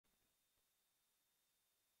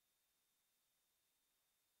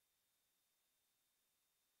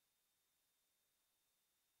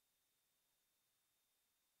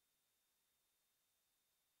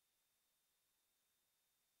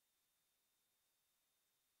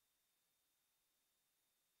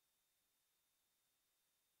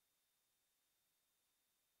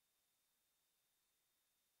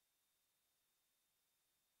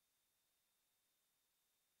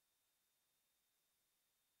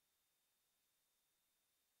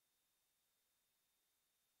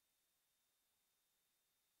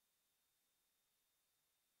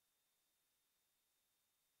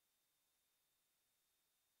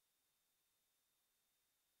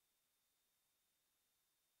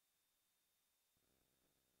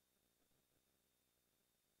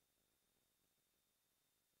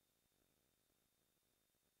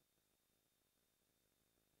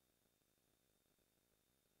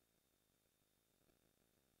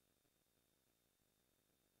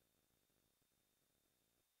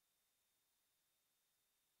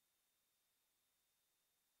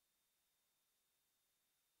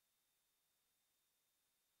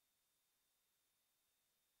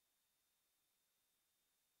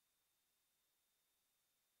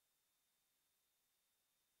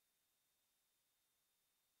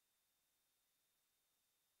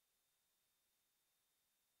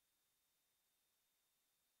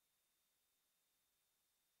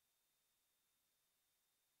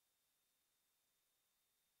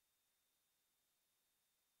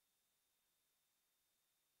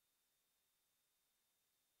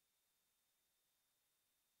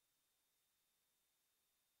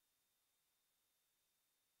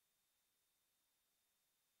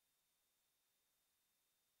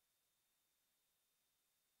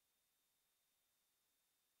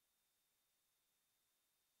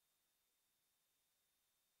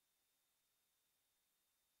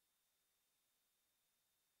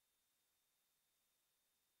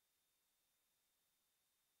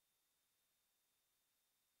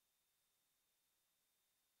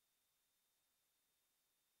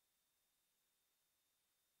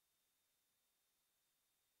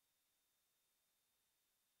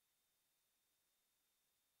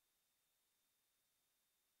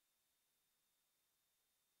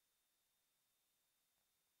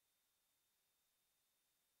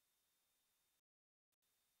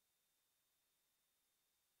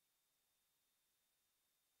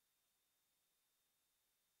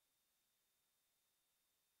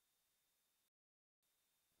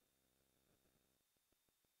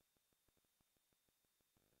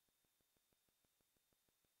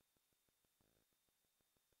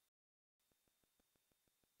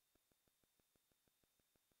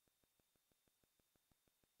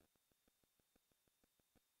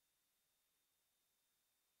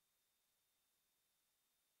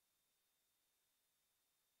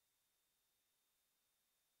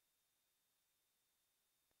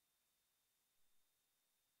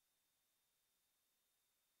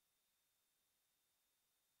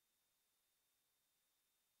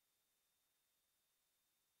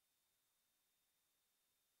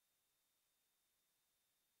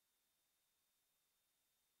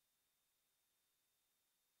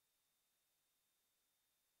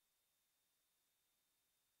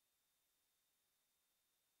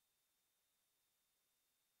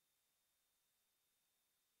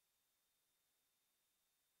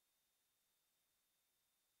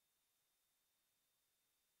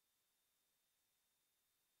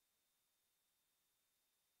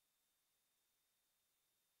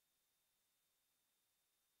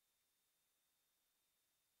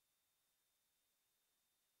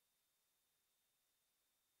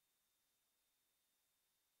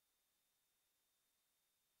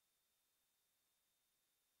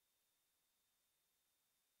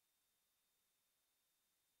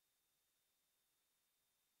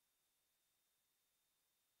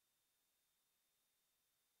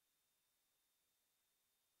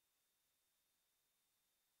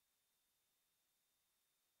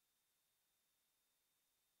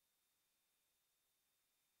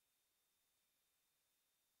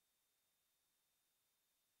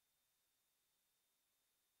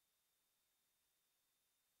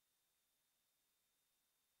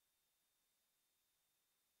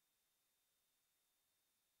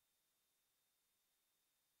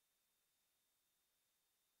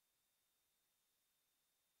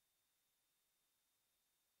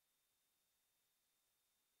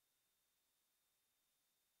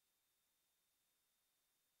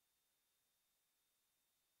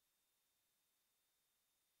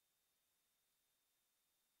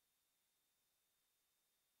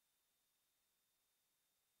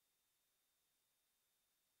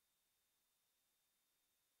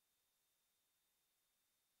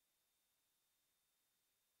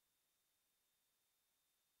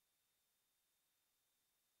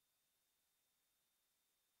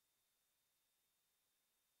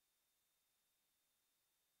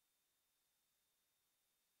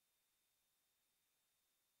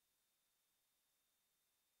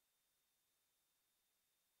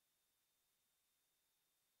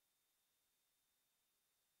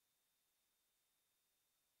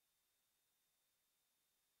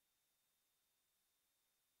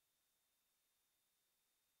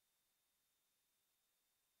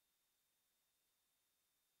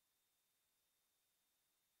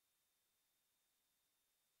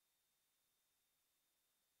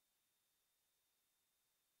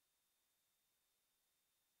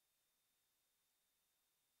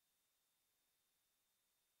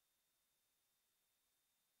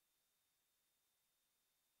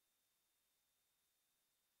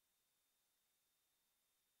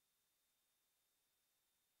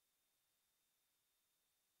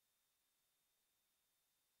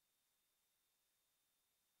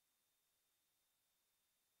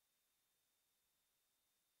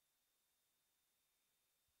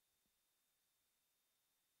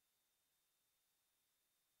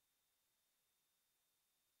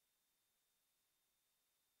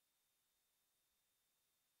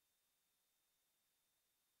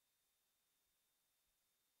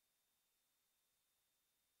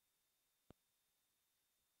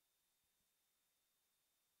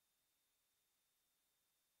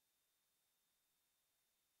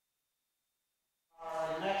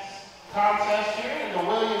contest here in the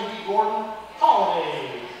William D. Gordon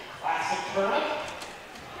Holiday Classic Tournament.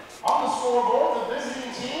 On the scoreboard, the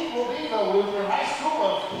visiting team will be the Lutheran High School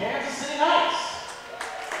of Kansas City Knights.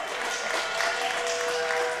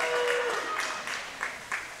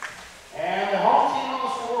 And the home team on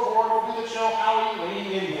the scoreboard will be the Chilhowee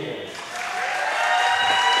Lady Indians.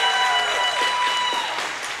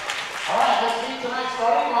 All right, let's meet tonight's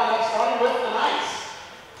starting lineup, starting with the Knights.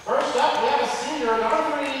 First up, we have a senior,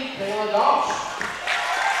 number 3, Kayla Donch.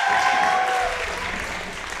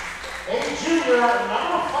 A junior,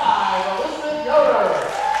 number 5, Elizabeth Yoder.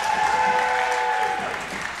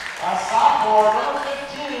 A sophomore, number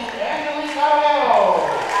 15, Angelique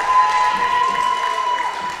Caballero.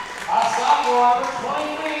 A sophomore, number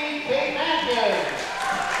 23, Kate Mankin.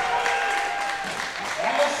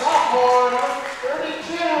 And a sophomore, number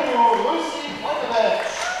 32, Lucy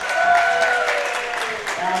Plankovich.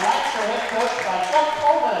 And the Knights are head coached by Chuck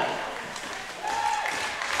Coleman.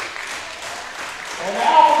 And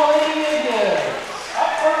now for the Lady Indians.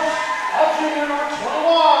 Up first, a junior number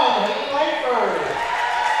 21, Haley Langford.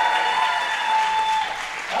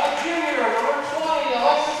 A junior number 20,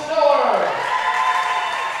 Alexis Miller.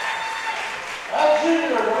 A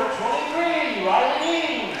junior number 23, Riley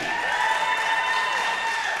Dean.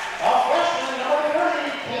 A freshman number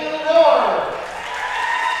 30, Kayla Miller.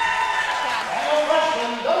 And a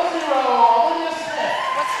freshman, double 0, Olivia Smith.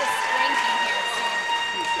 What's this ranking here?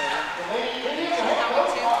 The Lady Indians are head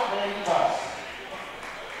coached by Randy Buss.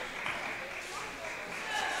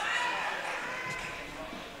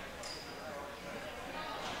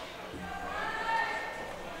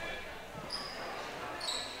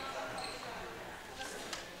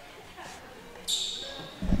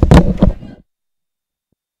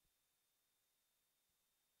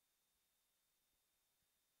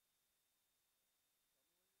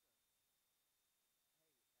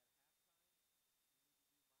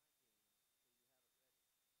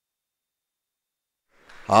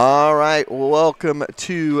 All right, welcome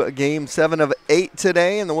to Game 7 of 8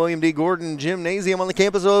 today in the William D. Gordon Gymnasium on the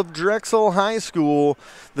campus of Drexel High School.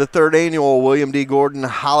 The 3rd annual William D. Gordon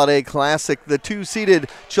Holiday Classic. The 2-seeded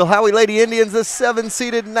Chilhowee Lady Indians, the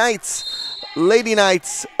 7-seeded Lady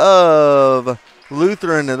Knights of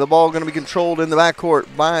Lutheran. The ball going to be controlled in the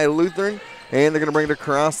backcourt by Lutheran, and they're going to bring it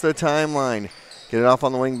across the timeline. Get it off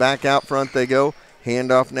on the wing, back out front they go.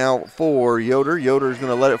 Handoff now for Yoder. Yoder's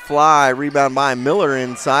going to let it fly. Rebound by Miller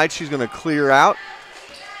inside. She's going to clear out.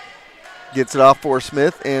 Gets it off for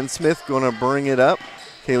Smith, and Smith going to bring it up.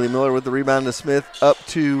 Kaylee Miller with the rebound to Smith. Up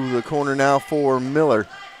to the corner now for Miller.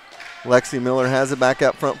 Lexi Miller has it back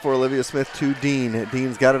out front for Olivia Smith to Dean.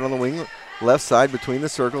 Dean's got it on the wing, left side between the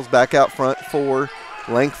circles. Back out front for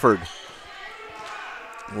Langford.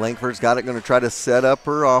 Langford's got it, going to try to set up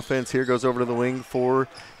her offense here. Goes over to the wing for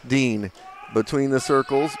Dean. Between the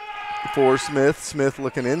circles for Smith. Smith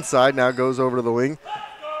looking inside, now goes over to the wing.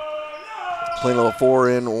 Playing a little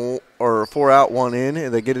 4-in or 4-out, 1-in,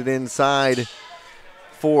 and they get it inside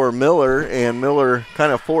for Miller, and Miller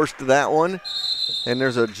kind of forced that one. And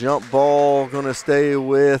there's a jump ball going to stay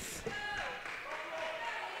with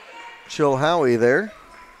Chilhowee there.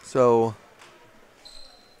 So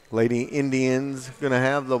Lady Indians going to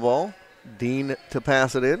have the ball. Dean to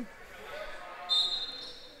pass it in.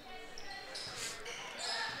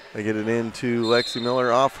 They get it into Lexi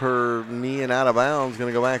Miller off her knee and out of bounds. Going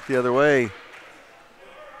to go back the other way.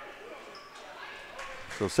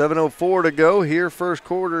 So 7:04 to go here, first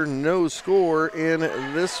quarter. No score in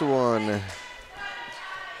this one.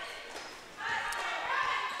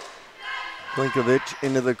 Plankovich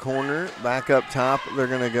into the corner. Back up top, they're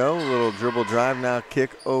going to go. A little dribble drive now,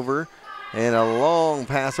 kick over. And a long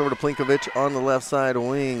pass over to Plankovich on the left side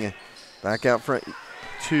wing. Back out front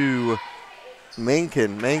to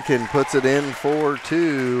Mankin. Mankin puts it in for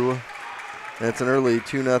 2. That's an early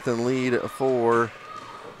 2-0 lead for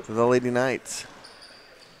the Lady Knights.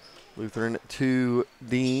 Lutheran to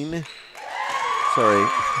Dean. Sorry,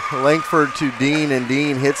 Langford to Dean, and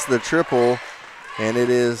Dean hits the triple, and it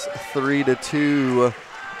is 3-2.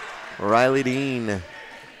 Riley Dean.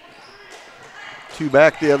 2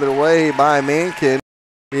 back the other way by Mankin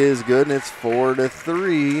is good, and it's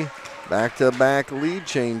 4-3. Back-to-back lead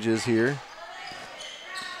changes here.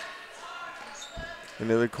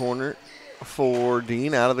 Into the corner for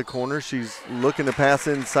Dean, out of the corner. She's looking to pass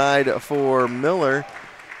inside for Miller,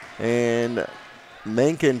 and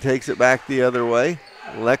Mankin takes it back the other way.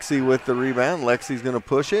 Lexi with the rebound. Lexi's going to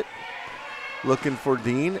push it. Looking for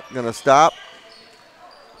Dean. Going to stop.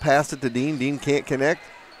 Pass it to Dean. Dean can't connect.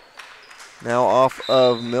 Now off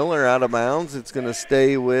of Miller, out of bounds. It's going to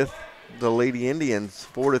stay with the Lady Indians.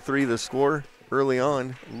 4-3 the score early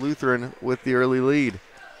on. Lutheran with the early lead.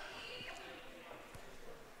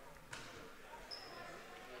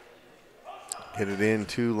 Get it in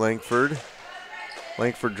to Langford.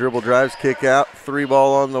 Langford dribble drives, kick out,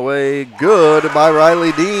 3-ball on the way. Good by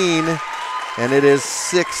Riley Dean. And it is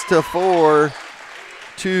 6-4.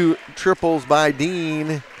 2 triples by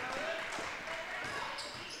Dean.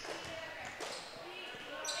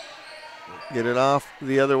 Get it off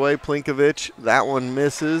the other way. Plinkovich, that one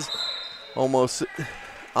misses. Almost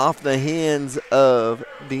off the hands of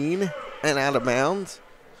Dean and out of bounds.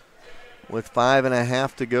 With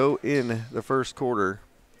 5.5 to go in the first quarter.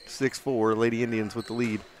 6-4, Lady Indians with the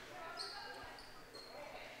lead.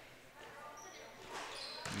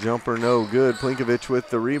 Jumper no good. Plinkovich with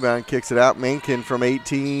the rebound, kicks it out. Mankin from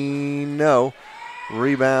 18, no.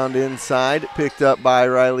 Rebound inside, picked up by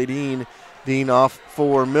Riley Dean. Dean off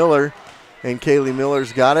for Miller, and Kaylee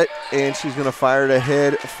Miller's got it, and she's going to fire it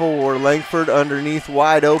ahead for Langford. Underneath,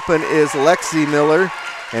 wide open is Lexi Miller,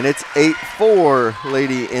 and it's 8-4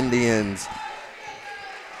 Lady Indians.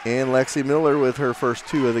 And Lexi Miller with her first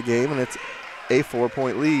 2 of the game, and it's a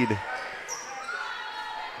 4-point lead.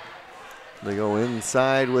 They go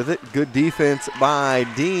inside with it. Good defense by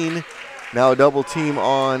Dean. Now a double team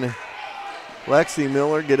on Lexi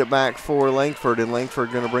Miller. Get it back for Langford, and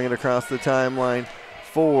Langford going to bring it across the timeline.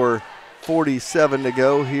 4:47 to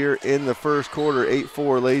go here in the first quarter.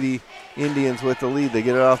 8-4 Lady Indians with the lead. They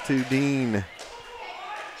get it off to Dean.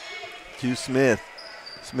 To Smith.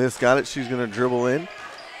 Smith's got it. She's going to dribble in.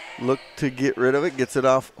 Look to get rid of it. Gets it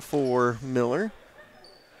off for Miller.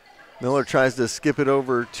 Miller tries to skip it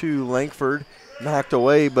over to Langford. Knocked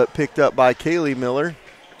away, but picked up by Kaylee Miller.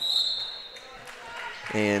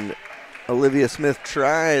 And Olivia Smith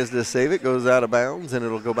tries to save it. Goes out of bounds, and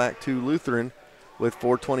it'll go back to Lutheran with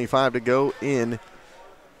 4:25 to go in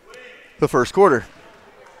the first quarter.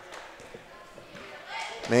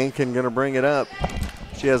 Mankin going to bring it up.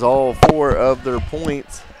 She has all 4 of their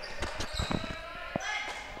points.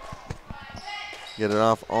 Get it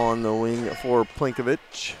off on the wing for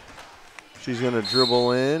Plinkovich. She's going to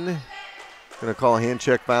dribble in. Going to call a hand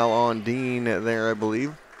check foul on Dean there, I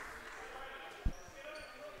believe.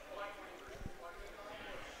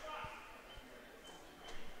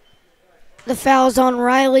 The foul's on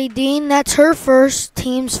Riley Dean. That's her first,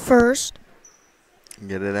 team's first.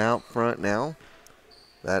 Get it out front now.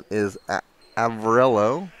 That is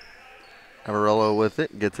Avarello. Avarello with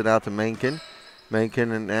it. Gets it out to Mankin.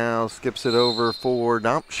 Mankin and now skips it over for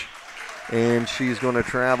Domsch. And she's going to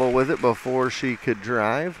travel with it before she could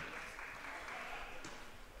drive.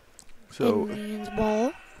 So Indians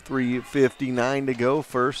ball. 3:59 to go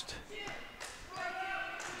first.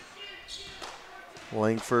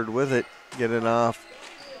 Langford with it. Get it off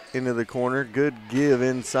into the corner. Good give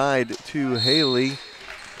inside to Haley.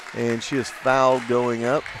 And she is fouled going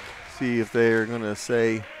up. See if they're going to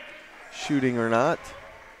say shooting or not.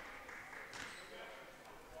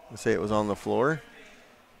 They say it was on the floor.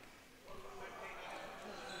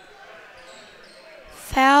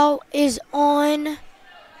 Foul is on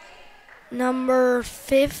number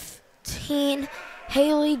 15,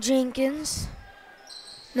 Haley Jenkins.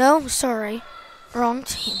 No, sorry. Wrong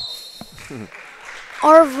team.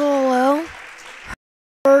 Arvelo,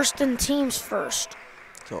 first and team's first.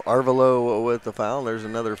 So Arvelo with the foul. There's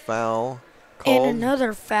another foul called. And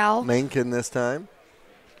another foul. Mankin this time.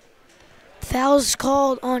 Foul's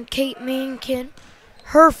called on Kate Mankin.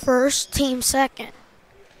 Her first, team second.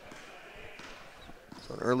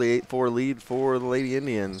 So an early 8-4 lead for the Lady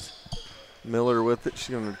Indians. Miller with it. She's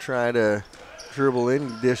going to try to dribble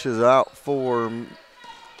in. Dishes out for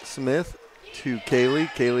Smith to Kaylee.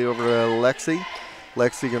 Kaylee over to Lexi.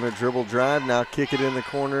 Lexi going to dribble drive. Now kick it in the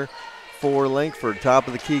corner for Langford. Top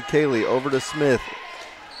of the key, Kaylee over to Smith.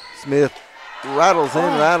 Smith rattles in,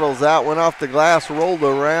 rattles out, went off the glass, rolled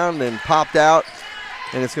around, and popped out.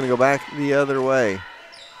 And it's going to go back the other way.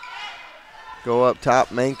 Go up top,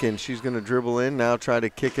 Mankin. She's going to dribble in. Now try to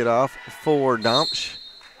kick it off for Domsch.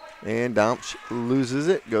 And Domsch loses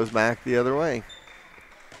it, goes back the other way.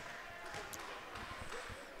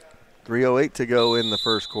 3:08 to go in the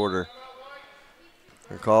first quarter.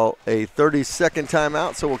 We'll call a 30-second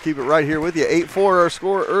timeout, so we'll keep it right here with you. 8-4 our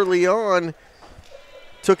score early on.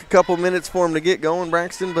 Took a couple minutes for them to get going,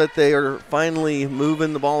 Braxton, but they are finally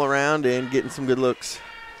moving the ball around and getting some good looks.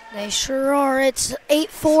 They sure are. It's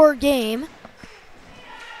 8-4 game.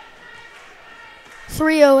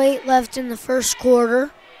 3:08 left in the first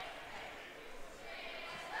quarter.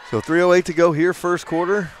 So 3:08 to go here, first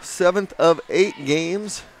quarter, 7th of 8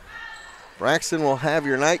 games. Braxton will have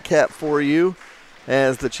your nightcap for you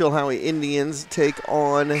as the Chilhowee Indians take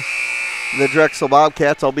on the Drexel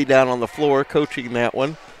Bobcats. I'll be down on the floor coaching that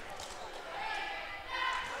one.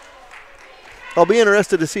 I'll be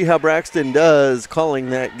interested to see how Braxton does calling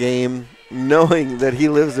that game, knowing that he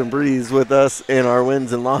lives and breathes with us in our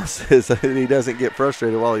wins and losses, and he doesn't get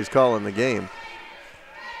frustrated while he's calling the game.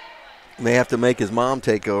 May have to make his mom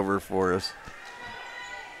take over for us.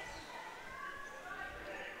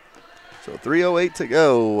 So 3:08 to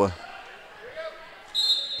go.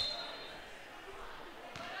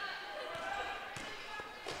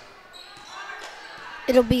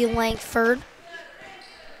 It'll be Langford.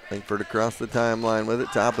 Langford across the timeline with it,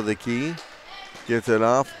 top of the key. Gets it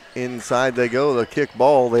off. Inside they go. The kick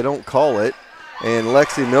ball. They don't call it. And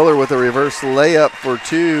Lexi Miller with a reverse layup for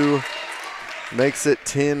two. Makes it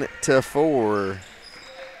 10-4.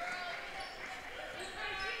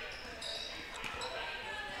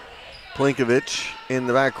 Plinkovich in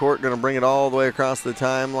the backcourt, going to bring it all the way across the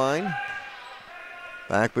timeline.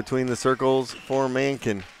 Back between the circles for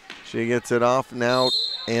Mankin. She gets it off now,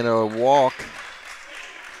 and a walk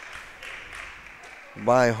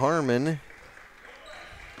by Harmon.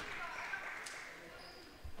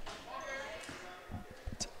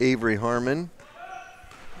 It's Avery Harmon.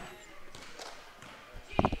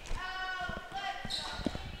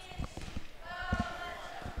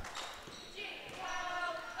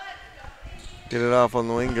 Get it off on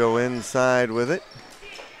the wing, go inside with it.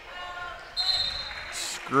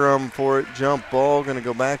 Scrum for it, jump ball, going to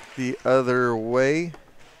go back the other way.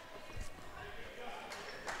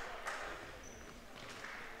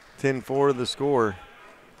 10-4 the score.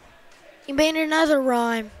 You made another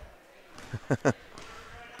rhyme.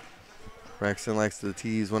 Braxton likes to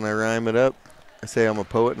tease when I rhyme it up. I say I'm a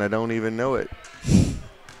poet and I don't even know it.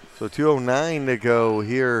 So 2:09 to go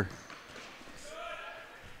here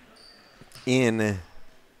in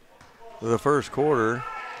the first quarter.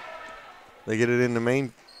 They get it into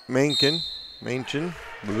Mankin,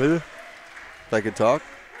 if I could talk.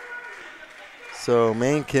 So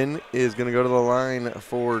Mankin is going to go to the line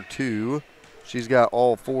for two. She's got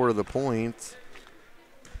all four of the points.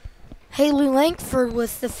 Haley Langford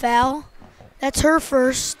with the foul. That's her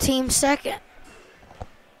first, team second.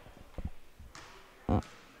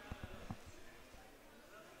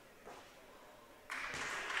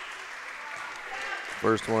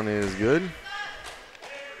 First one is good.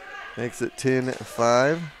 Makes it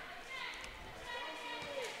 10-5.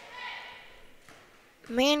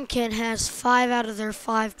 Mankin has 5 out of their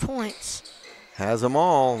 5 points. Has them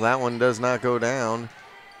all. That one does not go down.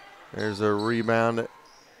 There's a rebound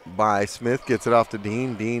by Smith. Gets it off to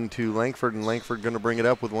Dean. Dean to Langford, and Langford going to bring it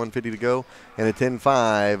up with 1:50 to go. And a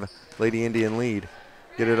 10-5 Lady Indian lead.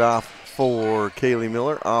 Get it off for Kaylee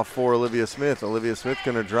Miller. Off for Olivia Smith. Olivia Smith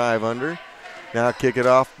going to drive under. Now kick it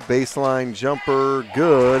off. Baseline jumper.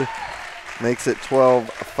 Good. Makes it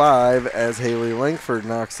 12-5 as Haley Langford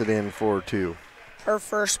knocks it in for two. Her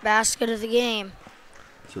first basket of the game.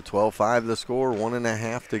 So 12-5 the score,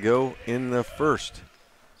 1.5 to go in the first.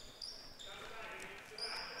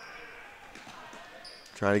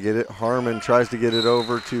 Try to get it. Harmon tries to get it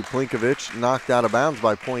over to Plinkovich. Knocked out of bounds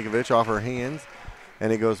by Plinkovich off her hands.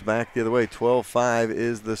 And it goes back the other way. 12-5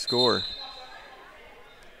 is the score.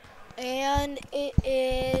 And it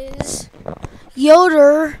is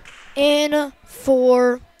Yoder in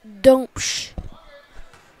for Domsch.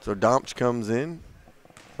 So Domsch comes in.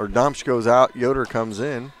 Or Domsch goes out, Yoder comes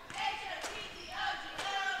in.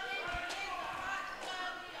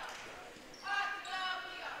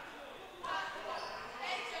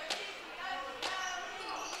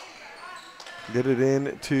 Get it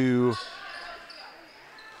in to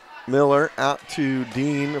Miller, out to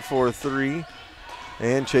Dean for three.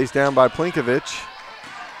 And chased down by Plinkovich.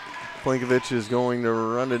 Plinkovich is going to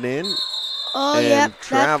run it in. Oh, and yep,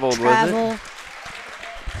 traveled with travel. it.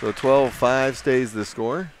 So 12-5 stays the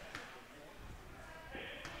score.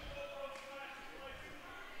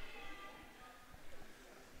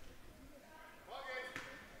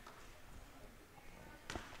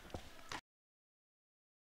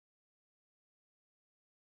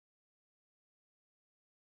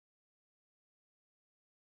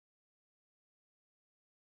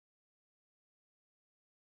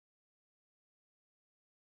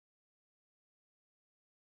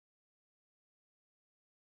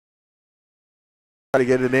 Try to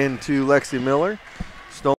get it into Lexi Miller.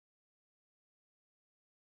 Stone.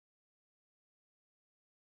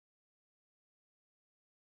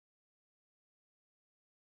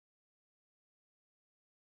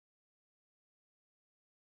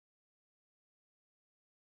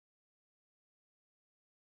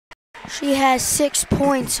 She has 6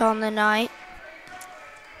 points on the night.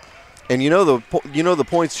 And you know the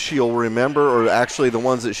points she'll remember, or actually the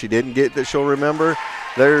ones that she didn't get that she'll remember.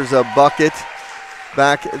 There's a bucket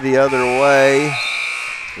back the other way.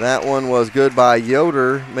 That one was good by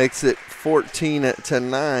Yoder. Makes it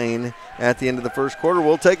 14-9 at the end of the first quarter.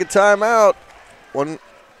 We'll take a timeout.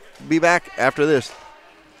 Be back after this.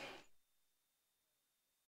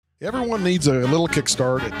 Everyone needs a little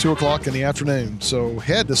kickstart at 2 o'clock in the afternoon, so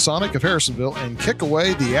head to Sonic of Harrisonville and kick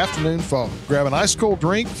away the afternoon fog. Grab an ice-cold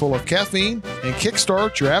drink full of caffeine and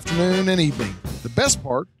kickstart your afternoon and evening. The best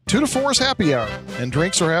part, 2 to 4 is happy hour, and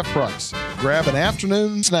drinks are half price. Grab an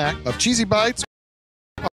afternoon snack of cheesy bites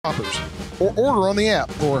or poppers, or order on the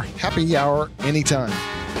app for happy hour anytime.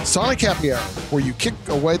 Sonic Happy Hour, where you kick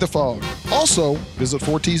away the fog. Also, visit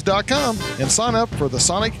 4ts.com and sign up for the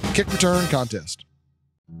Sonic Kick Return Contest.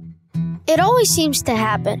 It always seems to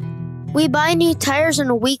happen. We buy new tires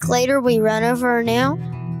and a week later we run over a nail.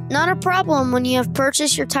 Not a problem when you have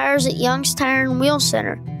purchased your tires at Young's Tire and Wheel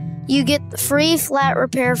Center. You get the free flat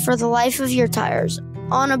repair for the life of your tires.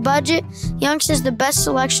 On a budget, Young's has the best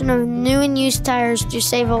selection of new and used tires to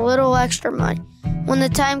save a little extra money. When the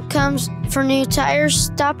time comes for new tires,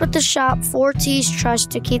 stop at the shop 4Ts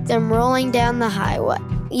trust to keep them rolling down the highway.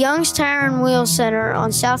 Young's Tire and Wheel Center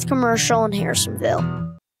on South Commercial in Harrisonville.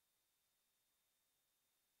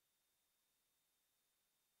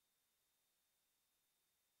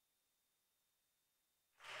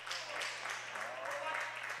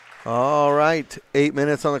 All right, 8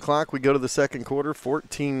 minutes on the clock. We go to the second quarter,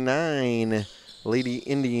 14-9. Lady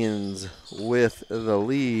Indians with the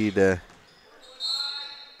lead.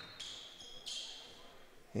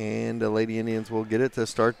 And the Lady Indians will get it to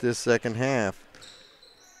start this second half.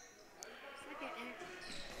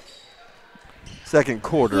 Second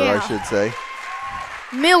quarter, I should say.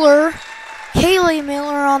 Miller, Kaylee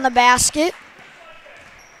Miller on the basket.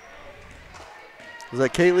 Was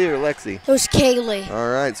that Kaylee or Lexi? It was Kaylee.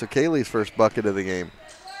 All right, so Kaylee's first bucket of the game.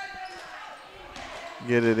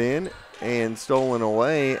 Get it in and stolen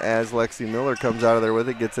away as Lexi Miller comes out of there with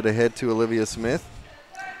it, gets it ahead to Olivia Smith.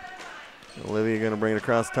 Olivia going to bring it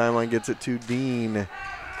across the timeline, gets it to Dean.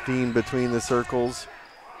 Dean between the circles,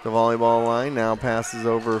 the volleyball line, now passes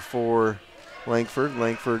over for Langford.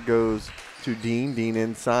 Langford goes to Dean. Dean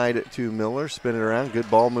inside to Miller, spin it around. Good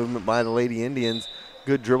ball movement by the Lady Indians.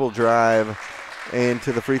 Good dribble drive. And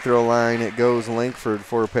to the free throw line, it goes Langford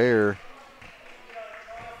for a pair.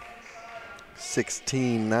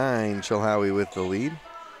 16-9, Chilhowee with the lead.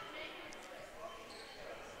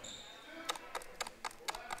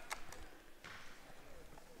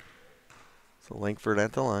 So Langford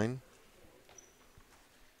at the line.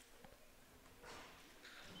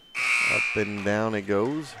 Up and down it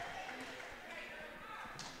goes.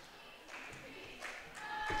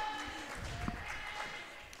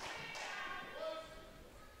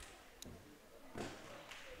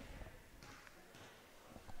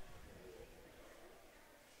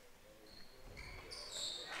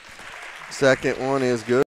 Second one is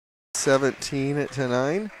good,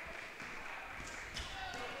 17-9.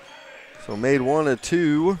 So made one of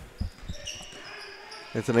two.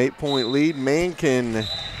 It's an 8-point lead. Mankin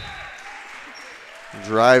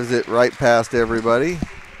drives it right past everybody.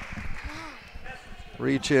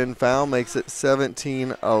 Reach in foul makes it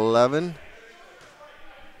 17-11.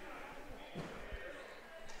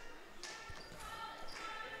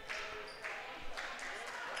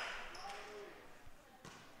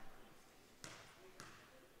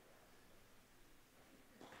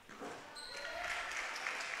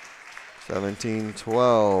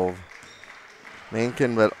 (17-12).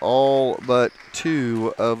 Mankin but all but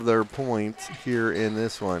two of their points here in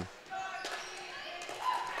this one.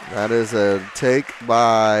 That is a take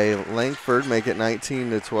by Langford, make it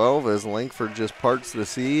 19-12 as Langford just parts the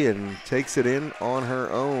sea and takes it in on her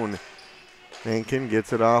own. Mankin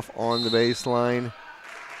gets it off on the baseline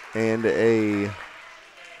and a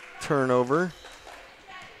turnover.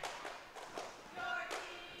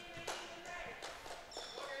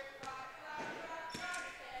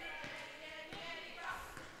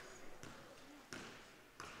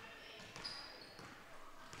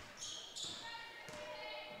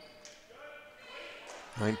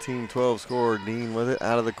 (19-12) score. Dean with it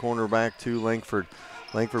out of the corner back to Langford.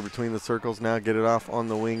 Langford between the circles now, get it off on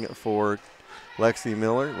the wing for Lexi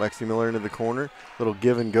Miller. Lexi Miller into the corner. Little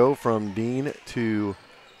give and go from Dean to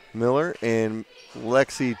Miller and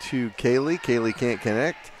Lexi to Kaylee. Kaylee can't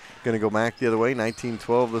connect. Going to go back the other way.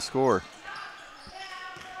 19-12 the score.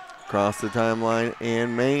 Across the timeline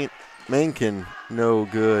and Mankin no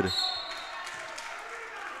good.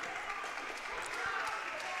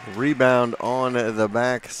 Rebound on the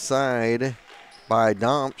back side by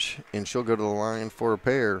Domsch, and she'll go to the line for a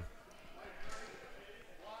pair.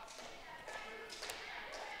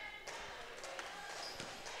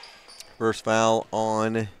 First foul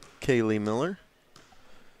on Kaylee Miller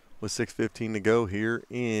with 6:15 to go here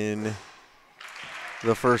in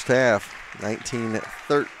the first half.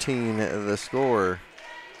 19-13 the score.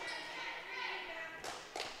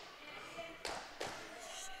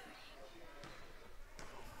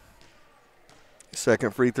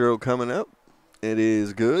 Second free throw coming up. It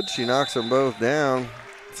is good. She knocks them both down.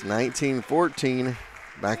 It's 19-14.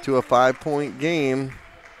 Back to a 5-point game.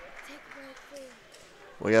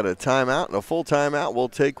 We got a timeout and a full timeout. We'll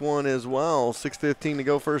take one as well. 6:15 to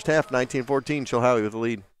go first half. 19-14. Chilhowee with the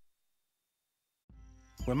lead.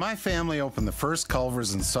 When my family opened the first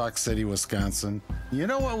Culver's in Sauk City, Wisconsin, you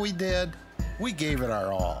know what we did? We gave it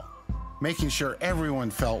our all, making sure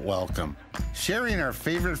everyone felt welcome, sharing our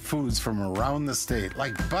favorite foods from around the state,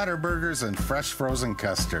 like butter burgers and fresh frozen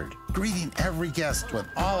custard, greeting every guest with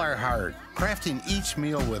all our heart, crafting each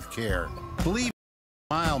meal with care. Believe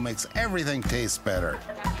a smile makes everything taste better.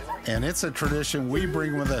 And it's a tradition we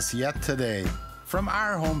bring with us yet today, from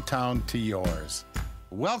our hometown to yours.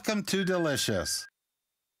 Welcome to Delicious.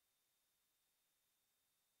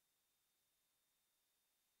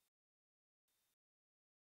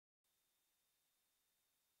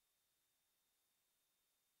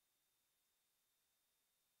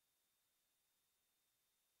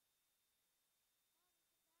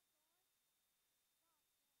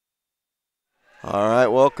 All right,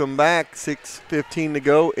 welcome back. 6:15 to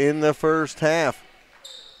go in the first half.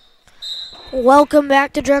 Welcome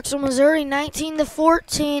back to Drexel, Missouri.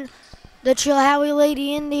 19-14, the Chilhowee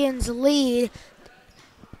Lady Indians lead.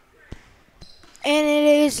 And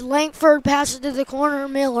it is Langford passes to the corner,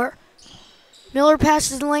 Miller. Miller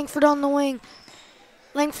passes to Langford on the wing.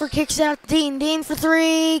 Langford kicks out Dean. Dean for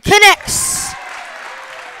three, connects.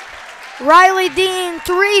 Riley Dean,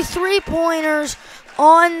 3 3-pointers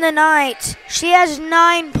on the night. She has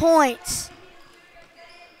 9 points.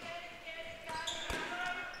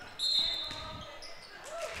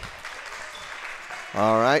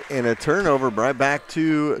 All right, and a turnover right back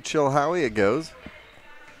to Chilhowee it goes.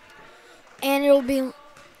 And it'll be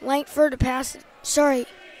Langford to pass it.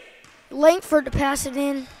 Langford to pass it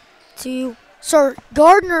in to,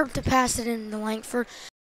 Gardner to pass it in to Langford.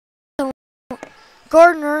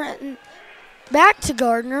 Gardner, and back to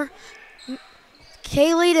Gardner.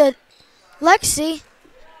 Kaylee to Lexi,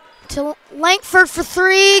 to Langford for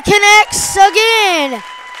three, connects again.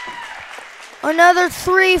 Another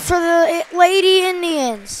three for the Lady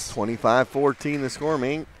Indians. 25-14 the score.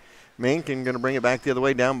 Mankin going to bring it back the other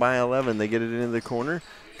way, down by 11. They get it into the corner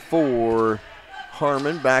for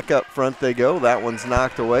Harmon. Back up front they go. That one's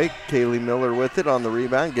knocked away. Kaylee Miller with it on the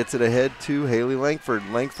rebound. Gets it ahead to Haley Langford.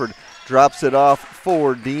 Langford drops it off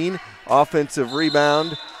for Dean. Offensive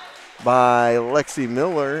rebound by Lexi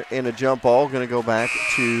Miller, and a jump ball going to go back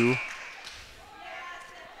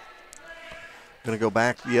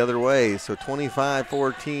the other way. So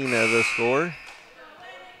 25-14 the score.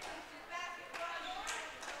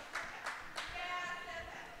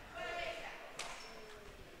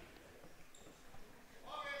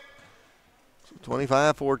 So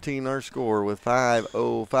 25-14 our score with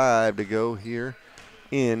 5:05 to go here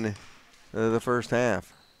in the first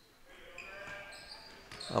half.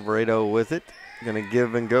 Alvarado with it. Going to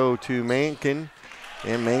give and go to Mankin.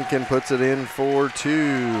 And Mankin puts it in for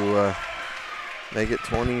two. Make it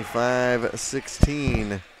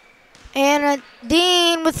 25-16. And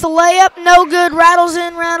Dean with the layup. No good. Rattles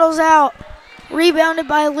in, rattles out. Rebounded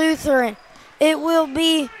by Lutheran. It will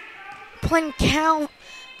be Plenkovich.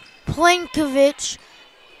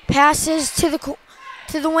 Passes to the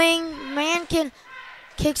wing. Mankin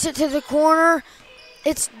kicks it to the corner.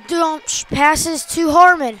 It's Dumch, passes to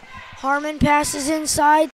Harmon. Harmon passes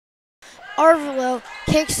inside. Arvelo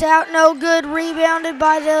kicks out, no good, rebounded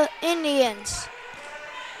by the Indians.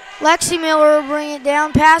 Lexi Miller will bring it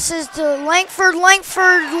down, passes to Langford.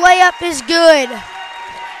 Langford layup is good.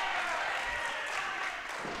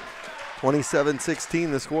 27-16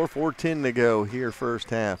 the score, 4:10 to go here first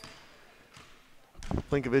half.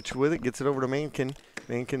 Plenkovich with it, gets it over to Mankin.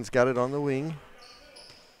 Mankin's got it on the wing.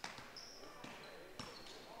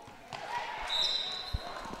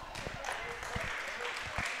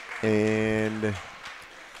 And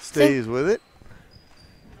stays with it.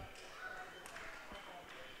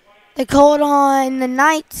 They call it on the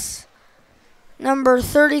Knights. Number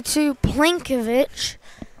 32, Plenkovich.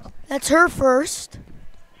 That's her first.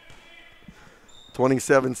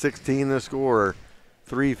 27-16 the score.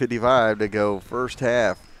 3:55 to go first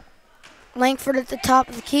half. Langford at the top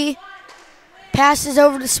of the key. Passes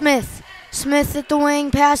over to Smith. Smith at the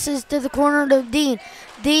wing, passes to the corner to Dean.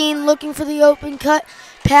 Dean looking for the open cut.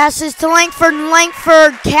 Passes to Langford, and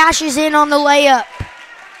Langford cashes in on the layup.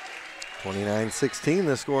 29-16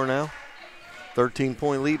 the score now.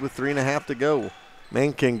 13-point lead with 3.5 to go.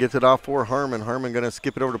 Mankin gets it off for Harmon. Harmon going to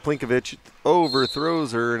skip it over to Plinkovich.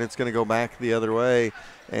 Overthrows her, and it's going to go back the other way.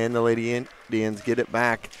 And the Lady Indians get it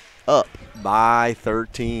back up by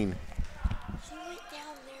 13. She went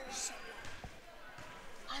down there somewhere.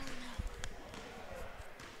 I don't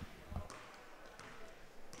know.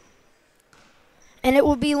 And it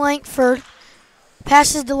will be Langford.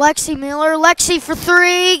 Passes to Lexi Miller. Lexi for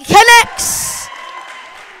three. Connects!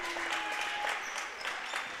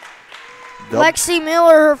 Lexi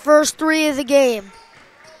Miller, her first three of the game.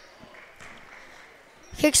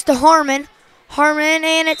 Kicks to Harmon. Harmon,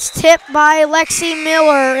 and it's tipped by Lexi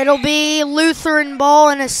Miller. It'll be Lutheran ball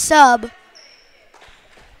and a sub.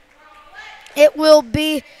 It will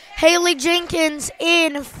be Haley Jenkins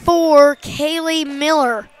in for Kaylee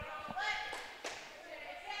Miller.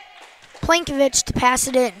 Plinkovich to pass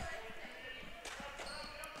it in.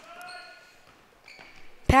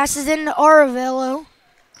 Passes into Aravello.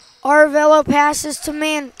 Aravello passes to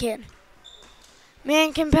Mankin.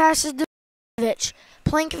 Mankin passes to Plinkovich.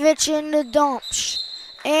 Plinkovich into Domsh.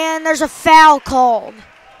 And there's a foul called.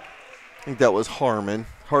 I think that was Harmon.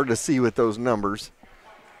 Hard to see with those numbers.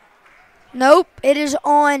 Nope, it is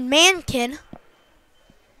on Mankin.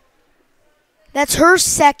 That's her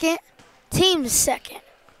second, team's second.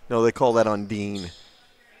 No, they call that on Dean.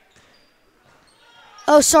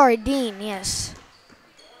 Oh, sorry, Dean, yes.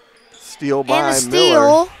 Steal by and a steal.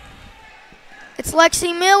 Miller. It's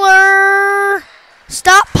Lexi Miller.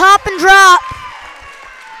 Stop, pop, and drop.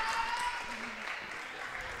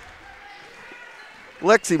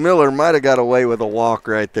 Lexi Miller might have got away with a walk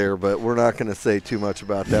right there, but we're not going to say too much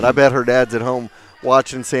about that. I bet her dad's at home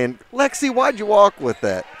watching saying, Lexi, why'd you walk with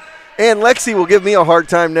that? And Lexi will give me a hard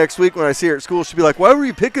time next week when I see her at school. She'll be like, why were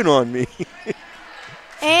you picking on me?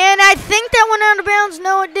 And I think that went out of bounds.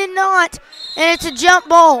 No, it did not. And it's a jump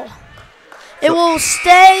ball. It will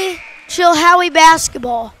stay Chilhowee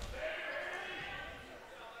basketball.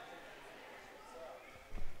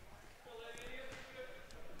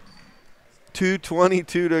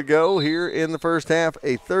 .222 to go here in the first half.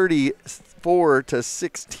 A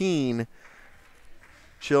 34-16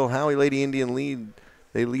 Chilhowee Lady Indian lead.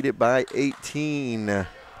 They lead it by 18. And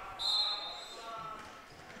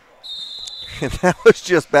that was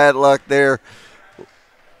just bad luck there.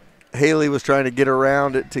 Haley was trying to get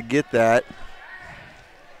around it to get that.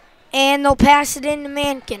 And they'll pass it into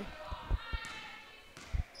Mankin.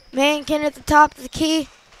 Mankin at the top of the key.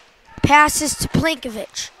 Passes to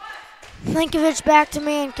Plinkovich. Plinkovich back to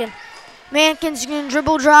Mankin. Mankin's going to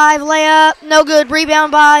dribble, drive, layup. No good.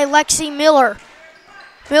 Rebound by Lexi Miller.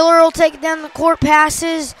 Miller will take it down the court.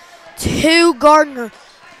 Passes to Gardner.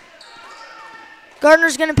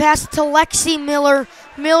 Gardner's going to pass it to Lexi Miller.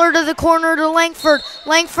 Miller to the corner to Langford.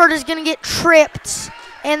 Langford is going to get tripped,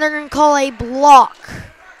 and they're going to call a block.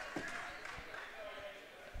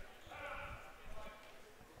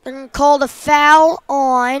 They're going to call the foul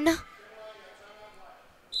on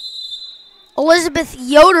Elizabeth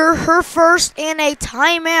Yoder, her first, and a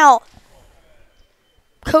timeout.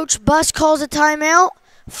 Coach Buss calls a timeout,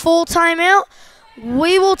 full timeout.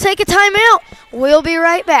 We will take a timeout. We'll be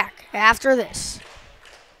right back after this.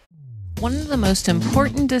 One of the most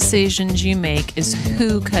important decisions you make is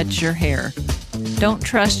who cuts your hair. Don't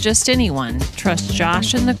trust just anyone. Trust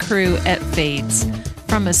Josh and the crew at Fades.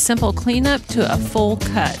 From a simple cleanup to a full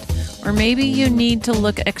cut. Or maybe you need to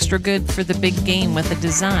look extra good for the big game with a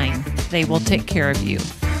design. They will take care of you.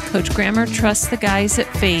 Coach Grammer trusts the guys at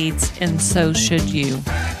Fades, and so should you.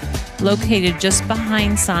 Located just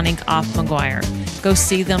behind Sonic off McGuire. Go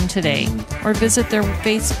see them today or visit their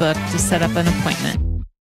Facebook to set up an appointment.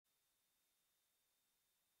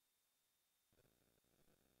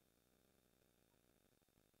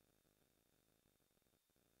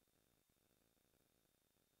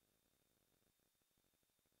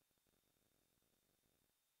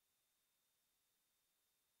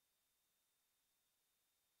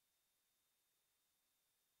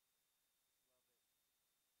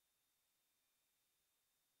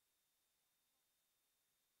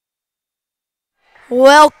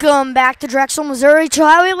 Welcome back to Drexel, Missouri.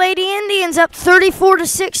 Chilhowee Lady Indians up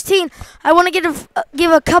 34-16. I want to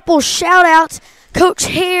give a couple shout-outs. Coach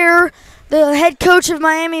Hare, the head coach of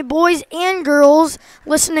Miami boys and girls,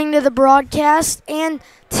 listening to the broadcast, and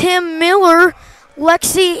Tim Miller,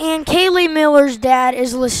 Lexi and Kaylee Miller's dad,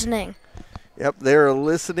 is listening. Yep, they're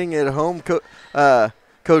listening at home.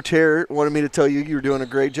 Coach Hare wanted me to tell you you're doing a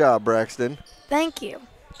great job, Braxton. Thank you.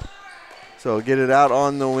 So get it out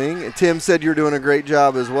on the wing. And Tim said you're doing a great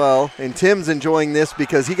job as well. And Tim's enjoying this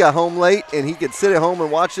because he got home late and he could sit at home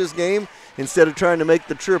and watch this game instead of trying to make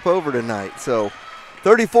the trip over tonight. So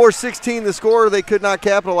 34-16 the score. They could not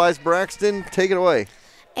capitalize. Braxton, take it away.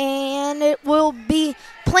 And it will be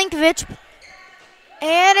Plankovich.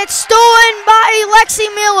 And it's stolen by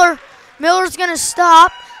Lexi Miller. Miller's going to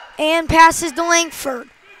stop and passes to Langford.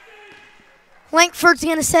 Langford's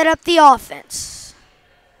going to set up the offense.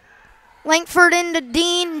 Langford into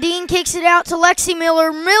Dean. Dean kicks it out to Lexi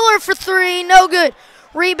Miller. Miller for three, no good.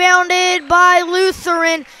 Rebounded by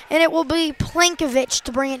Lutheran, and it will be Plankovich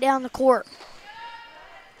to bring it down the court.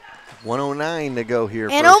 1:09 to go here.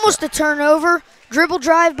 And almost a turnover. Dribble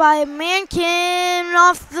drive by Mankin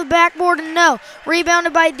off the backboard, and no.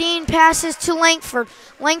 Rebounded by Dean, passes to Langford.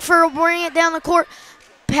 Langford will bring it down the court.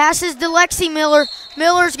 Passes to Lexi Miller.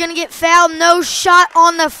 Miller's going to get fouled. No shot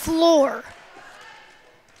on the floor.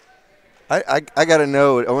 I got to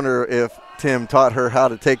know, I wonder if Tim taught her how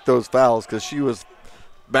to take those fouls because she was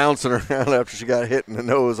bouncing around after she got hit in the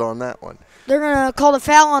nose on that one. They're going to call the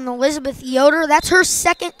foul on Elizabeth Yoder. That's her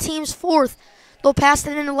second, team's fourth. They'll pass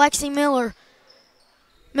it into Lexi Miller.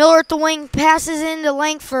 Miller at the wing, passes into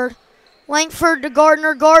Langford. Langford to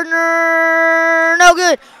Gardner. Gardner, no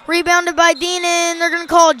good. Rebounded by Dean, and they're going to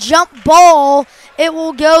call a jump ball. It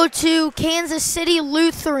will go to Kansas City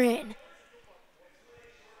Lutheran.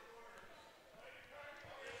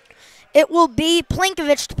 It will be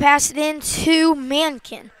Plankovich to pass it in to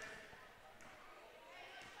Mankin.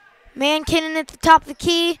 Mankin at the top of the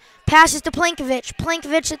key, passes to Plankovich.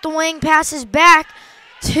 Plankovich at the wing, passes back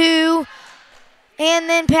to, and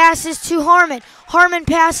then passes to Harmon. Harmon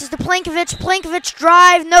passes to Plankovich. Plankovich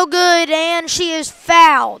drive, no good, and she is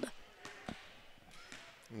fouled.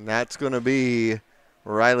 And that's going to be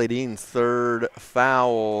Riley Dean's third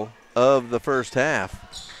foul of the first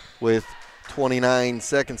half with 29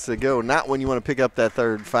 seconds to go. Not when you want to pick up that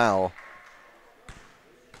third foul.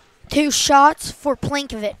 2 shots for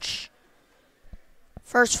Plankovich.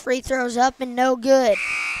 First free throw's up and no good.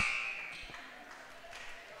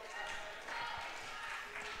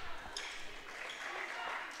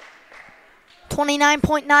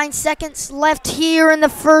 .9 seconds left here in the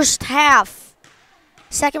first half.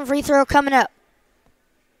 Second free throw coming up.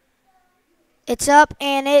 It's up,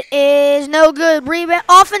 and it is no good. Rebound,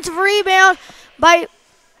 offensive rebound by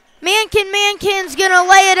Mankin. Mankin's going to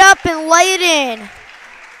lay it up and lay it in.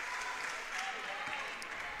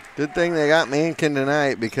 Good thing they got Mankin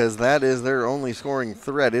tonight because that is their only scoring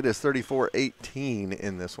threat. It is 34-18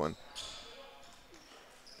 in this one.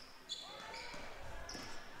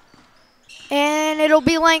 And it'll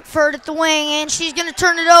be Langford at the wing, and she's going to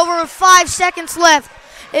turn it over with 5 seconds left.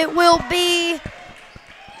 It will be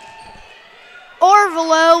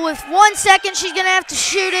Orvalo with 1 second. She's going to have to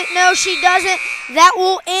shoot it. No, she doesn't. That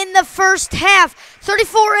will end the first half.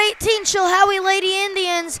 34-18, Chilhowee Lady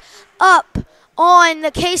Indians up on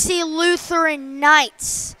the KC Lutheran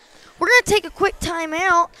Knights. We're going to take a quick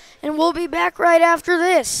timeout, and we'll be back right after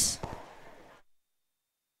this.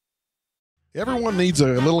 Everyone needs a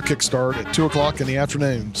little kickstart at 2 o'clock in the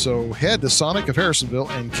afternoon, so head to Sonic of Harrisonville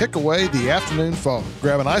and kick away the afternoon fog.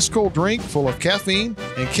 Grab an ice cold drink full of caffeine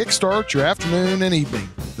and kickstart your afternoon and evening.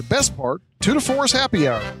 The best part, 2 to 4 is happy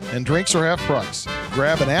hour, and drinks are half price.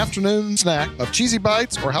 Grab an afternoon snack of cheesy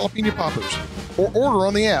bites or jalapeno poppers, or order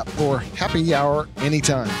on the app for happy hour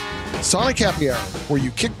anytime. Sonic Happy Hour, where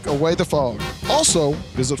you kick away the fog. Also,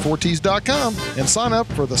 visit 4ts.com and sign up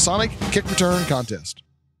for the Sonic Kick Return Contest.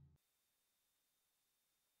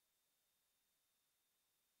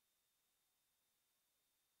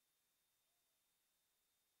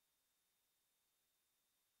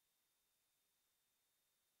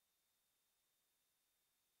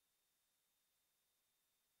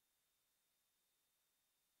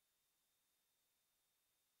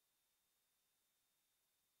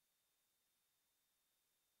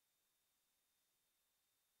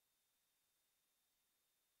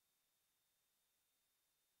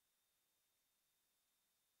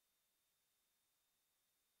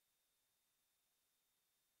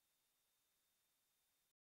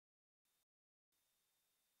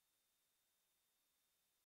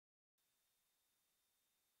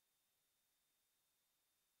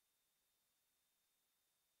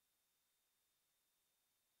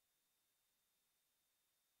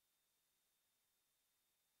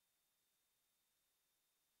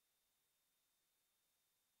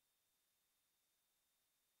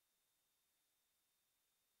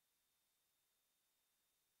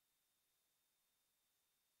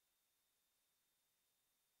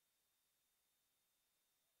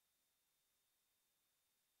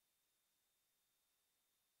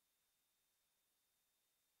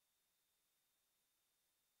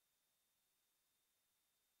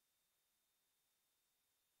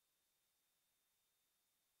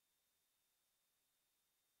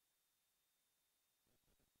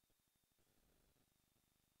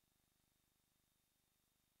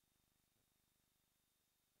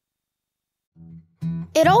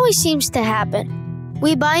 It always seems to happen.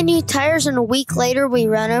 We buy new tires and a week later we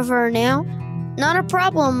run over a nail. Not a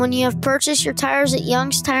problem when you have purchased your tires at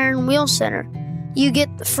Young's Tire and Wheel Center. You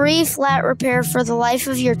get the free flat repair for the life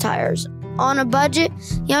of your tires. On a budget,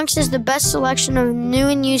 Young's has the best selection of new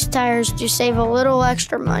and used tires to save a little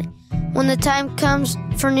extra money. When the time comes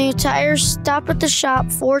for new tires, stop at the shop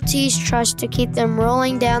 4T's Trust to keep them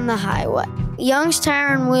rolling down the highway. Young's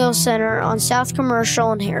Tire and Wheel Center on South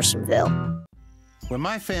Commercial in Harrisonville. When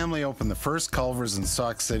my family opened the first Culver's in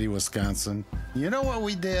Sauk City, Wisconsin, you know what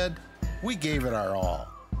we did? We gave it our all,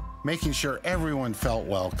 making sure everyone felt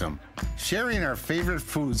welcome, sharing our favorite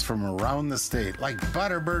foods from around the state like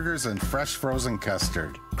butterburgers and fresh frozen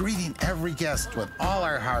custard, greeting every guest with all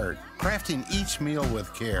our heart, crafting each meal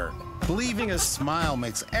with care, believing a smile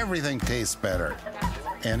makes everything taste better.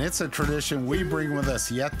 And it's a tradition we bring with us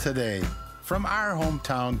yet today, from our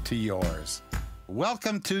hometown to yours.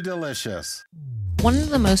 Welcome to Delicious. One of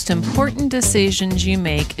the most important decisions you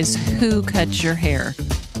make is who cuts your hair.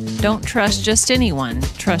 Don't trust just anyone.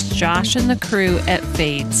 Trust Josh and the crew at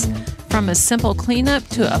Fades. From a simple cleanup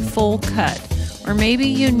to a full cut. Or maybe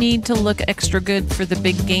you need to look extra good for the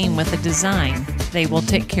big game with a design. They will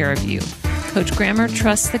take care of you. Coach Grammer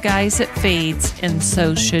trusts the guys at Fades, and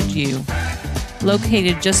so should you.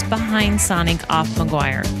 Located just behind Sonic off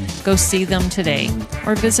McGuire. Go see them today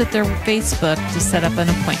or visit their Facebook to set up an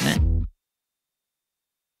appointment.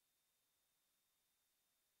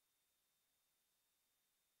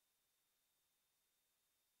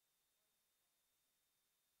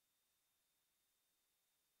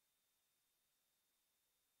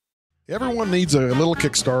 Everyone needs a little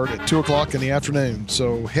kickstart at 2 o'clock in the afternoon,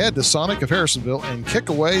 so head to Sonic of Harrisonville and kick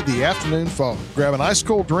away the afternoon fog. Grab an ice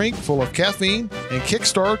cold drink full of caffeine and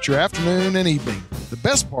kickstart your afternoon and evening. The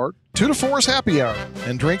best part, 2 to 4 is happy hour,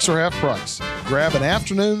 and drinks are half price. Grab an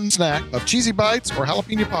afternoon snack of cheesy bites or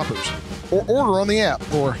jalapeno poppers, or order on the app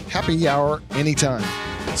for happy hour anytime.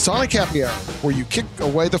 Sonic Happy Hour, where you kick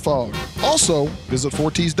away the fog. Also, visit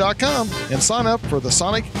 4ts.com and sign up for the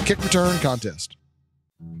Sonic Kick Return Contest.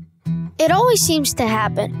 It always seems to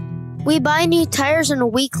happen. We buy new tires and a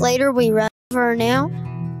week later we run over a nail.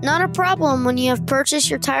 Not a problem when you have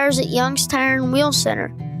purchased your tires at Young's Tire and Wheel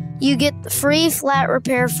Center. You get the free flat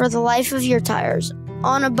repair for the life of your tires.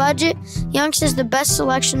 On a budget, Young's has the best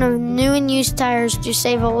selection of new and used tires to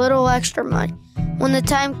save a little extra money. When the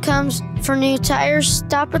time comes for new tires,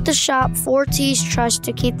 stop at the shop 4T's Trust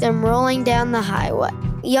to keep them rolling down the highway.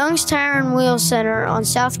 Young's Tire and Wheel Center on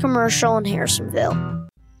South Commercial in Harrisonville.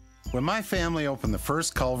 When my family opened the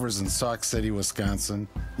first Culver's in Sauk City, Wisconsin,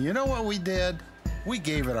 you know what we did? We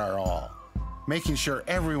gave it our all, making sure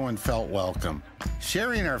everyone felt welcome,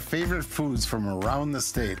 sharing our favorite foods from around the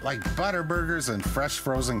state like butterburgers and fresh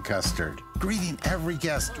frozen custard, greeting every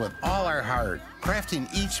guest with all our heart, crafting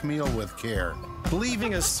each meal with care,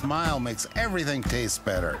 believing a smile makes everything taste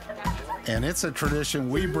better. And it's a tradition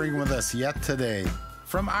we bring with us yet today,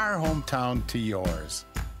 from our hometown to yours.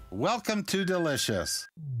 Welcome to Delicious.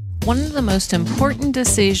 One of the most important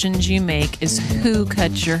decisions you make is who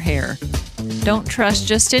cuts your hair. Don't trust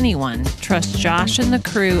just anyone. Trust Josh and the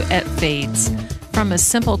crew at Fades. From a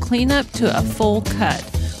simple cleanup to a full cut.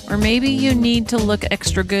 Or maybe you need to look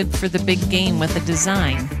extra good for the big game with a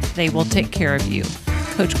design. They will take care of you.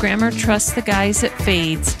 Coach Grammer trusts the guys at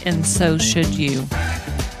Fades, and so should you.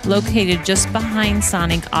 Located just behind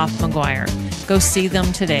Sonic off McGuire. Go see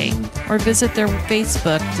them today or visit their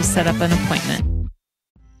Facebook to set up an appointment.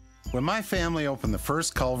 When my family opened the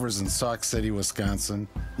first Culver's in Sauk City, Wisconsin,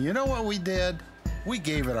 you know what we did? We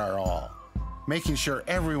gave it our all, making sure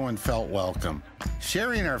everyone felt welcome,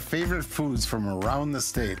 sharing our favorite foods from around the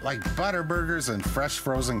state like butterburgers and fresh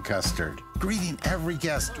frozen custard, greeting every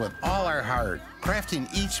guest with all our heart, crafting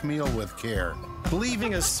each meal with care,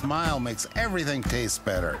 believing a smile makes everything taste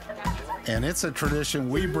better. And it's a tradition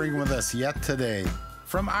we bring with us yet today,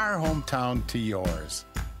 from our hometown to yours.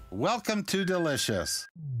 Welcome to Delicious.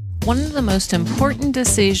 One of the most important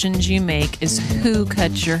decisions you make is who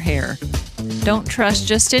cuts your hair. Don't trust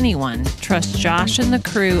just anyone. Trust Josh and the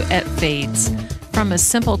crew at Fades. From a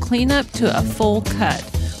simple cleanup to a full cut.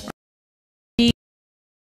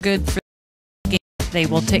 Good for the game. They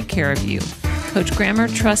will take care of you. Coach Grammer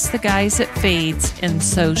trusts the guys at Fades, and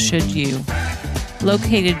so should you.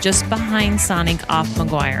 Located just behind Sonic off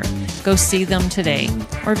McGuire. Go see them today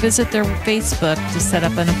or visit their Facebook to set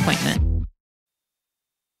up an appointment.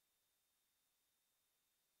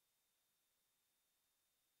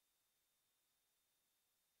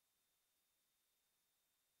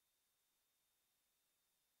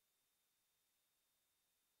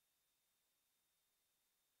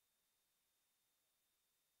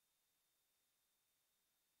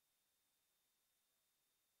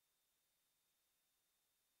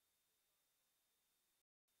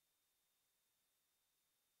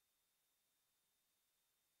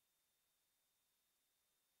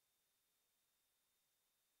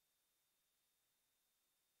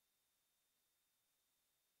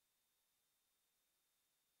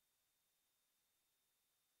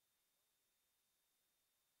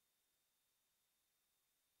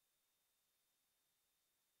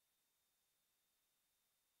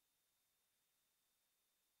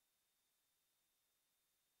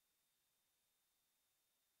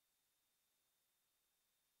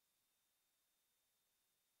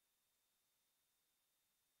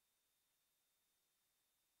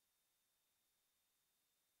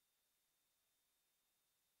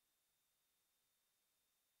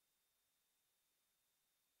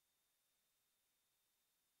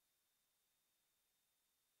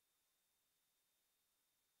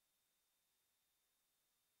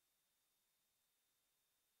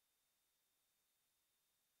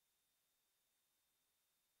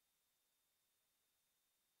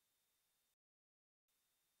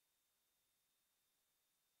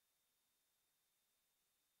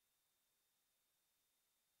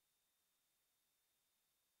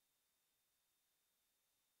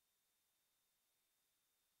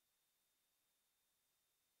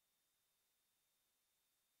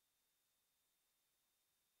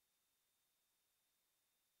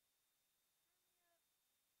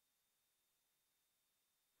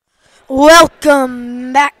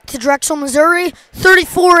 Welcome back to Drexel, Missouri.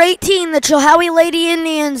 34-18, the Chilhowee Lady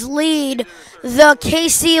Indians lead the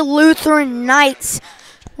KC Lutheran Knights.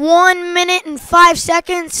 1 minute and 5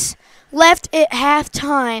 seconds left at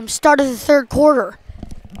halftime, start of the third quarter.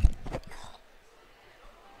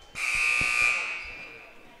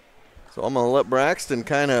 So I'm going to let Braxton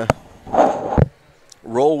kind of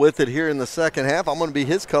roll with it here in the second half. I'm going to be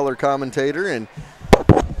his color commentator and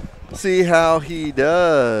see how he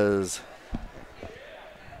does.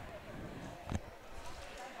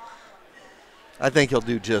 I think he'll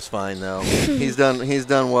do just fine, though. He's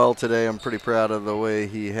done well today. I'm pretty proud of the way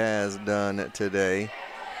he has done today.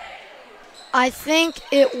 I think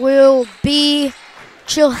it will be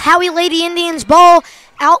Chilhowee Lady Indians ball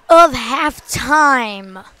out of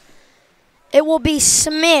halftime. It will be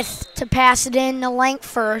Smith to pass it in to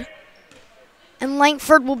Langford, and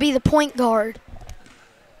Langford will be the point guard.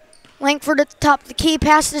 Langford at the top of the key,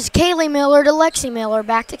 passes Kaylee Miller to Lexi Miller.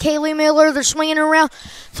 Back to Kaylee Miller. They're swinging around.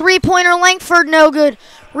 Three-pointer Langford, no good.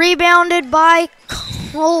 Rebounded by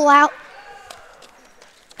Cole out.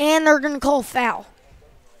 And they're going to call foul.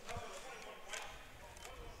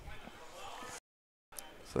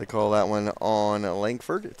 So they call that one on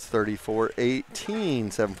Langford. It's 34-18,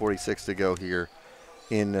 7:46 to go here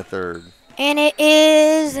in the third. And it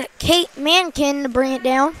is Kate Mankin to bring it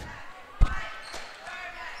down.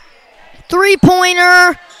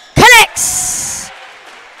 Three-pointer connects.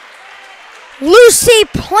 Lucy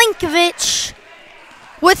Plankovich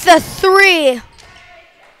with the three.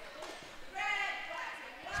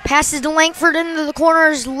 Passes to Langford into the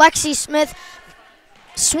corners. Lexi Smith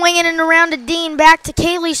swinging it around to Dean. Back to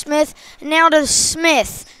Kaylee Smith. Now to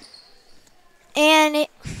Smith. And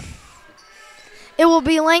it will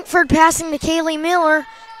be Langford passing to Kaylee Miller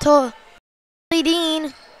to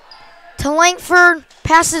Dean. To Langford,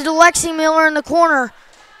 passes to Lexi Miller in the corner.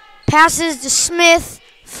 Passes to Smith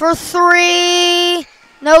for three.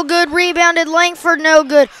 No good. Rebounded Langford, no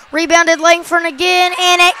good. Rebounded Langford again,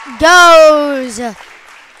 and it goes.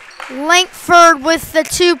 Langford with the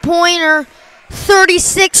two-pointer.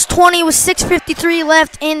 36-20 with 6:53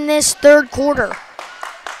 left in this third quarter.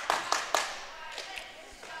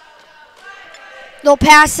 They'll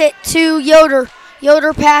pass it to Yoder.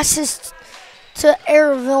 Yoder passes to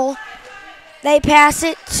Airville. They pass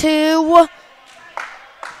it to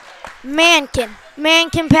Mankin.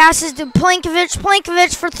 Mankin passes to Plankovich.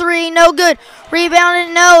 Plankovich for three, no good.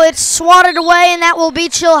 Rebounded, no, it's swatted away, and that will be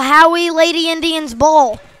Chilhowee Lady Indians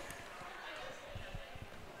ball.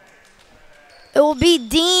 It will be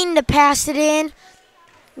Dean to pass it in.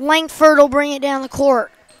 Langford will bring it down the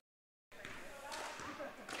court.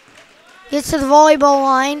 Gets to the volleyball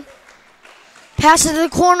line. Passes to the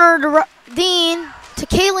corner to Dean. To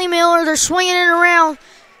Kaylee Miller, they're swinging it around.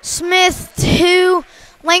 Smith to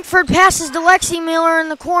Langford, passes to Lexi Miller in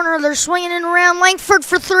the corner. They're swinging it around. Langford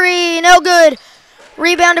for three, no good.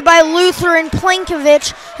 Rebounded by Lutheran.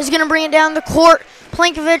 Plankovich is going to bring it down the court.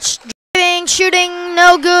 Plankovich driving, shooting,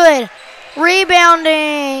 no good.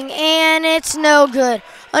 Rebounding, and it's no good.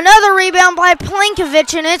 Another rebound by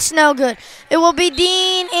Plankovich, and it's no good. It will be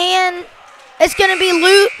Dean, and it's going to be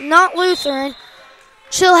not Lutheran.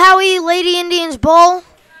 Chilhowee Lady Indians ball,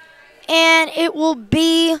 and it will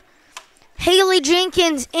be Haley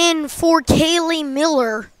Jenkins in for Kaylee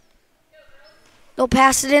Miller. They'll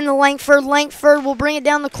pass it in to Langford. Langford will bring it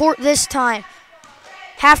down the court this time.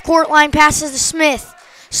 Half-court line passes to Smith.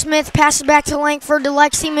 Smith passes back to Langford to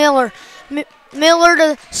Lexi Miller. Miller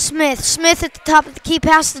to Smith. Smith at the top of the key,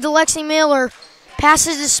 passes to Lexi Miller.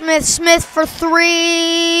 Passes to Smith. Smith for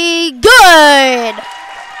three. Good!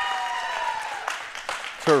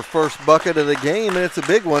 It's her first bucket of the game, and it's a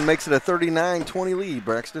big one. Makes it a 39-20 lead,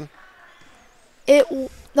 Braxton.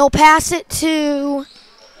 They'll pass it to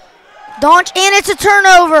Donch, and it's a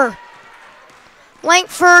turnover.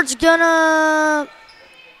 Langford's gonna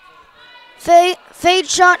fade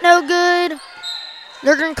shot, no good.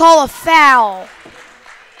 They're gonna call a foul.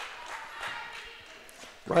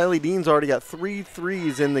 Riley Dean's already got 3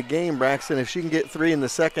 threes in the game, Braxton. If she can get 3 in the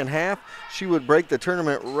second half, she would break the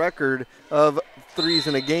tournament record of threes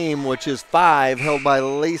in a game, which is 5, held by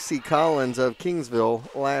Lacey Collins of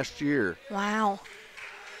Kingsville last year. Wow.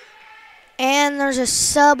 And there's a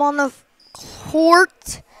sub on the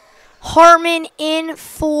court. Harmon in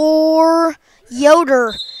for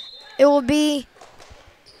Yoder. It will be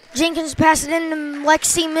Jenkins pass it in to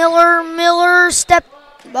Lexi Miller. Miller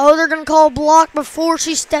they're going to call a block before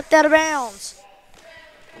she stepped out of bounds.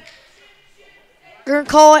 They're going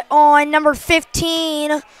to call it on number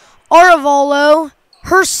 15, Aravalo,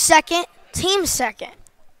 her second, team second.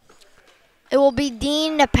 It will be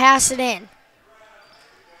Dean to pass it in.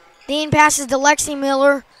 Dean passes to Lexi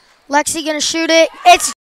Miller. Lexi gonna shoot it.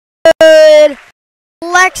 It's good.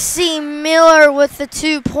 Lexi Miller with the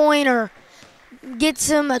 2-pointer. Gets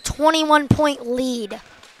him a 21-point lead.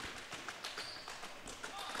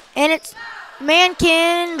 And it's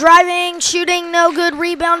Mankin driving, shooting, no good.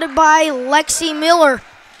 Rebounded by Lexi Miller.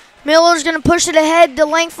 Miller's going to push it ahead to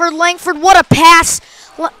Langford. Langford, what a pass.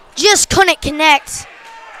 Just couldn't connect.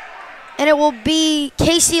 And it will be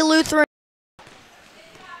Casey Lutheran.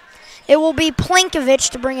 It will be Plankovich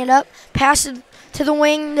to bring it up. Pass it to the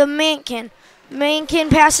wing to Mankin. Mankin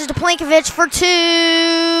passes to Plankovich for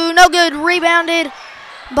 2. No good. Rebounded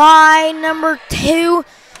by number 2,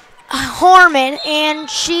 Harmon. And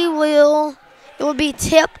it will be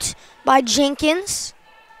tipped by Jenkins.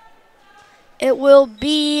 It will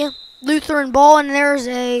be Lutheran ball, and there's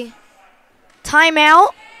a timeout.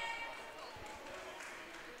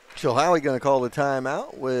 Chilhowee going to call the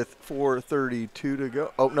timeout with 4:32 to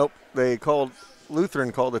go. Oh, nope.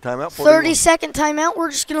 Lutheran called the timeout. 30-second timeout. We're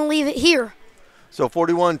just going to leave it here. So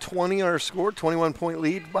 41-20 our score, 21-point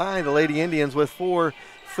lead by the Lady Indians with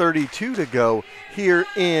 4:32 to go here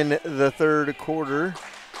in the third quarter.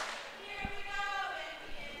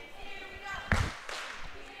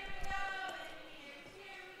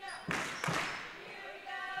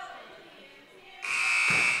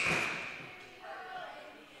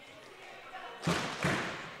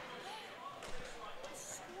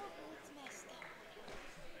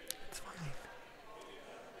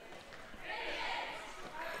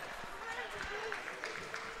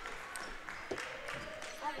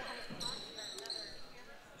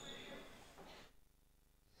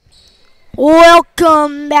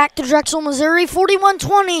 Welcome back to Drexel, Missouri.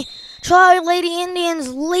 41-20. Chilhowee Lady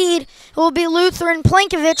Indians lead. It will be Lutheran.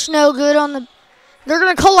 Plankovich no good on the. They're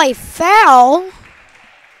going to call a foul.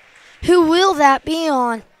 Who will that be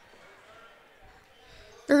on?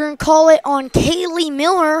 They're going to call it on Kaylee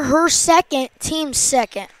Miller, her second, team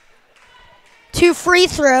second. 2 free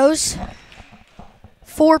throws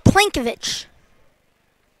for Plankovich.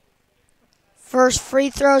 First free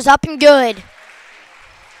throw's up and good.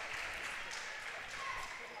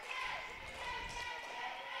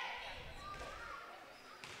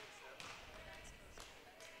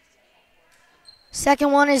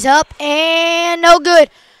 Second one is up and no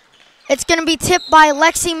good. It's going to be tipped by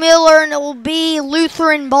Lexi Miller, and it will be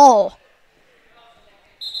Lutheran ball.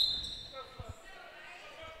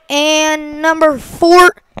 And number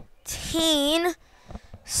 14,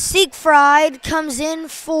 Siegfried, comes in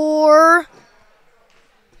for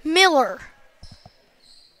Miller.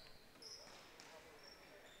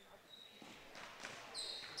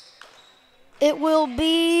 It will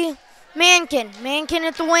be Mankin. Mankin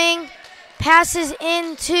at the wing. Passes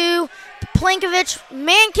into Plankovich.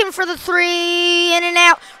 Mankin for the 3, in and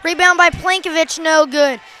out. Rebound by Plankovich, no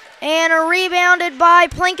good. And a rebounded by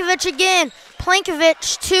Plankovich again.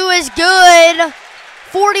 Plankovich, 2 is good.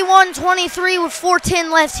 41-23 with 4:10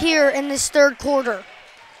 left here in this third quarter.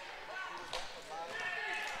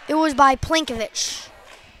 It was by Plankovich.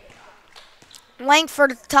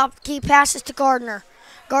 Langford at the top of the key, passes to Gardner.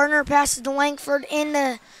 Gardner passes to Langford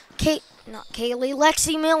into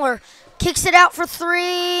Lexi Miller. Kicks it out for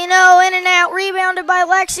 3, no, in and out. Rebounded by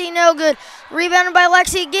Lexi, no good. Rebounded by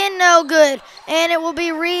Lexi again, no good. And it will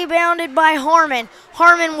be rebounded by Harmon.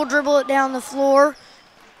 Harmon will dribble it down the floor.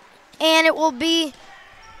 And it will be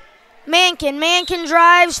Mankin. Mankin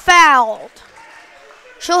drives, fouled.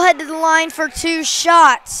 She'll head to the line for 2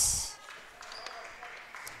 shots.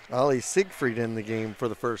 Ollie Siegfried in the game for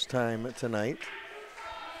the first time tonight.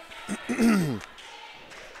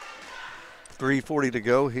 3:40 to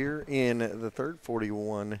go here in the third,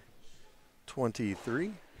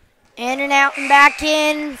 41-23. In and out and back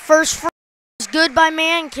in. First free is good by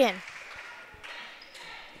Mankin.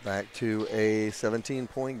 Back to a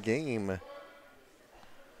 17-point game.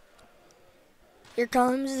 Here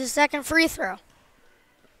comes the second free throw.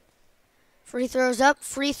 Free throw's up.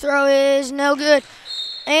 Free throw is no good.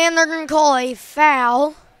 And they're going to call a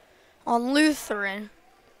foul on Lutheran.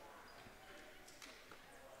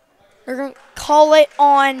 They're going to call it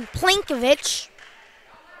on Plankovich.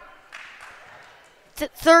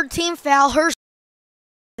 Third team foul. Her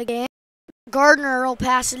the game. Gardner will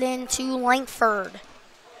pass it in to Langford.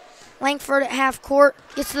 Langford at half court.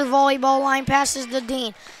 Gets to the volleyball line. Passes to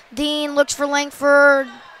Dean. Dean looks for Langford.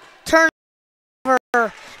 Turns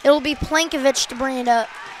over. It'll be Plankovich to bring it up.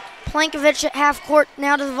 Plankovich at half court.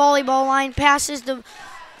 Now to the volleyball line. Passes to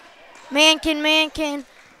Mankin.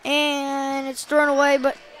 And it's thrown away,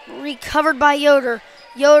 but recovered by Yoder.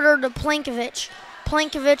 Yoder to Plankovich.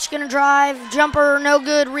 Plankovich going to drive. Jumper, no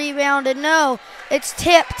good. Rebounded, no. It's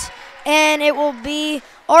tipped, and it will be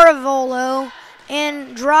Arevalo,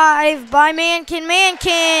 and drive by Mankin.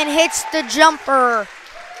 Mankin hits the jumper.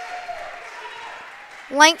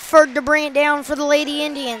 Langford to bring it down for the Lady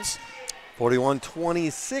Indians.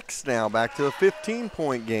 41-26 now, back to a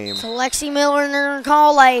 15-point game. So Lexi Miller, and they're going to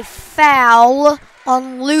call a foul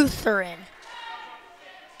on Lutheran.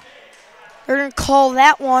 They're going to call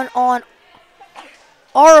that one on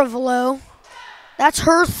Arevalo. That's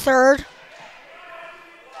her third.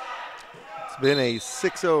 It's been a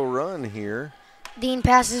 6-0 run here. Dean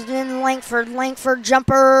passes it in to Langford. Langford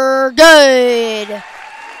jumper, good.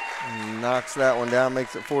 Knocks that one down,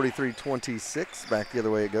 makes it 43-26. Back the other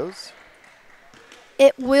way it goes.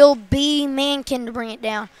 It will be Mankin to bring it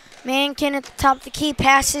down. Mankin at the top of the key,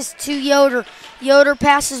 passes to Yoder. Yoder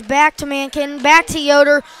passes back to Mankin, back to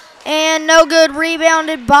Yoder, and no good.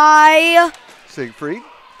 Rebounded by Siegfried.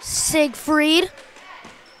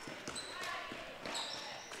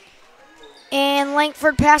 And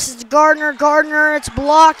Langford passes to Gardner. Gardner, it's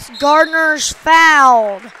blocked. Gardner's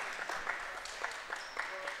fouled.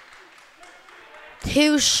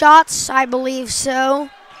 2 shots, I believe so.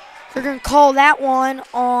 They're going to call that one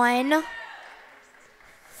on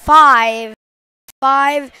 5.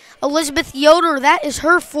 Elizabeth Yoder, that is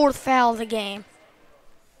her 4th foul of the game.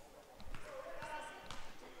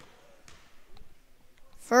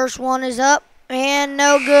 First one is up and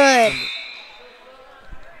no good.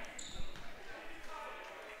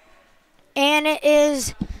 And it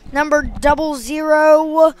is number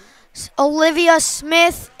 00, Olivia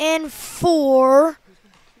Smith, and 4,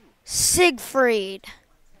 Siegfried.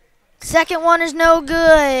 Second one is no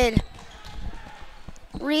good.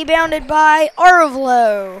 Rebounded by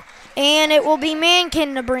Arevalo. And it will be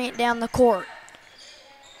Mankin to bring it down the court.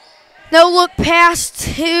 No look pass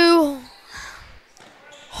to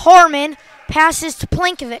Harmon. Passes to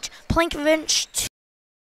Plankovich. Plankovich to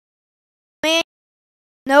Mankin.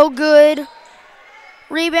 No good.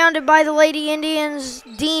 Rebounded by the Lady Indians.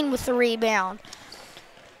 Dean with the rebound.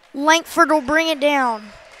 Langford will bring it down.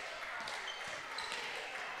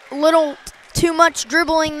 A little too much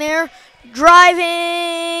dribbling there.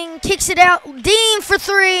 Driving, kicks it out. Dean for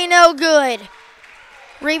 3, no good.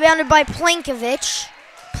 Rebounded by Plankovich.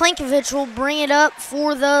 Plankovich will bring it up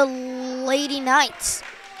for the Lady Knights.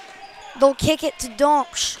 They'll kick it to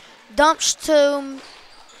Dumpsch. Dumpsch to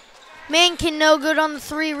Mankin, no good on the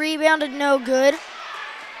 3. Rebounded, no good.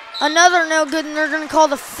 Another no good, and they're going to call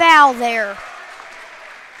the foul there.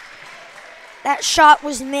 That shot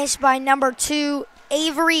was missed by number 2,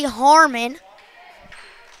 Avery Harmon.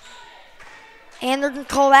 And they're going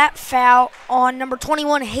to call that foul on number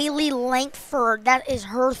 21, Haley Langford. That is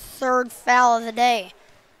her 3rd foul of the day.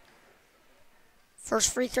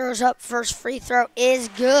 First free throw is up. First free throw is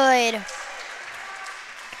good.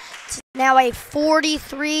 It's now a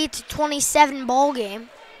 43-27 ball game.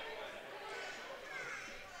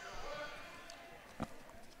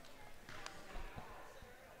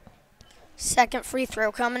 Second free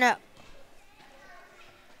throw coming up.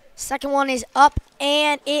 Second one is up,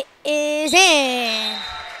 and it is in.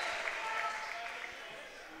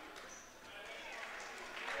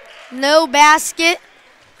 No basket.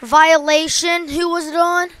 Violation. Who was it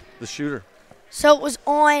on? The shooter. So it was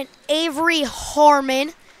on Avery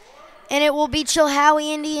Harmon, and it will be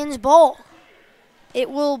Chilhowee Indians ball. It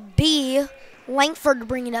will be Langford to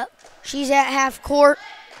bring it up. She's at half court.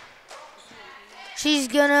 She's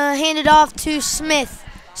going to hand it off to Smith.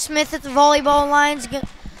 Smith at the volleyball line's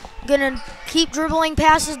gonna keep dribbling,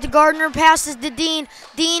 passes to Gardner, passes to Dean.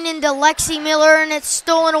 Dean into Lexi Miller, and it's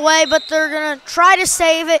stolen away, but they're gonna try to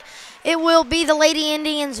save it. It will be the Lady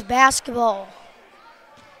Indians basketball.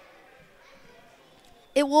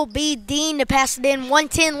 It will be Dean to pass it in.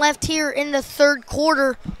 1:10 left here in the 3rd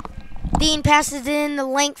quarter. Dean passes it in to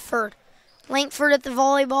Langford. Langford at the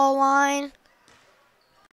volleyball line.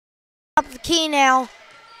 Top of the key now.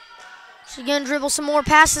 She's gonna dribble some more,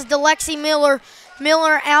 passes to Lexi Miller.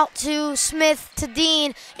 Miller out to Smith to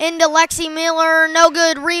Dean. Into Lexi Miller. No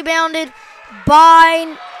good. Rebounded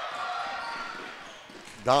by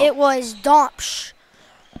It was Dumpsch.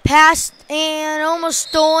 Passed and almost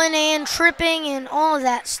stolen and tripping and all of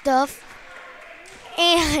that stuff.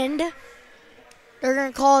 And they're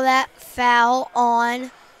going to call that foul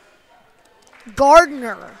on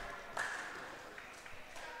Gardner.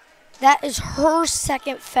 That is her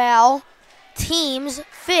 2nd foul. Team's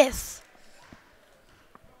 5th.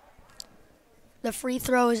 The free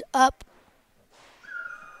throw is up.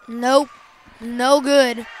 Nope. No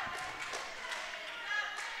good.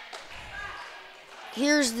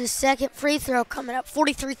 Here's the 2nd free throw coming up.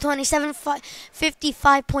 43-27,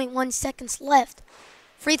 55.1 seconds left.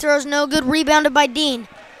 Free throw's no good. Rebounded by Dean.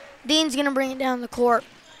 Dean's going to bring it down the court.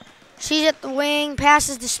 She's at the wing,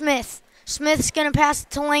 passes to Smith. Smith's going to pass it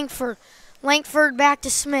to Langford. Langford back to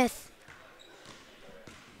Smith.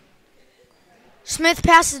 Smith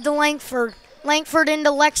passes to Langford. Langford into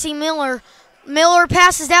Lexi Miller. Miller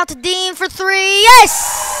passes out to Dean for three.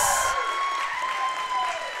 Yes!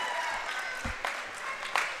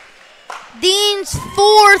 Dean's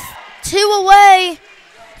fourth, 2 away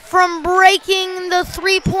from breaking the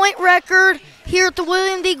three-point record here at the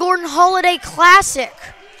William D. Gordon Holiday Classic.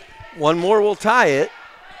 One more will tie it,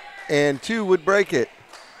 and 2 would break it.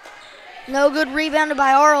 No good, rebounded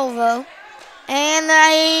by Arlo. And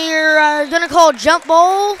they're going to call a jump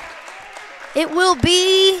ball. It will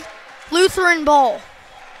be Lutheran ball.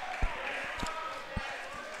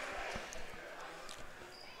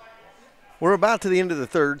 We're about to the end of the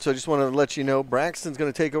third, so I just want to let you know Braxton's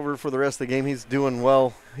going to take over for the rest of the game. He's doing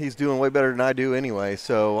well. He's doing way better than I do anyway,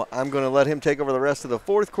 so I'm going to let him take over the rest of the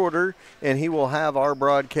fourth quarter, and he will have our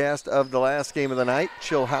broadcast of the last game of the night,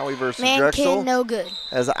 Chilhowee versus Drexel. No good.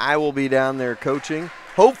 As I will be down there coaching.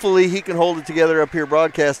 Hopefully he can hold it together up here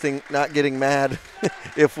broadcasting, not getting mad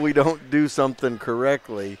if we don't do something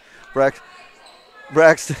correctly. Braxton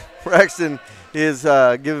is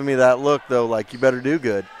giving me that look, though, like you better do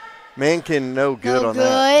good. Mankin, no good on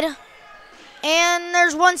that. No good. And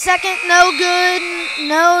there's 1 second, no good.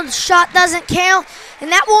 No, the shot doesn't count. And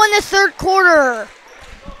that will end the third quarter.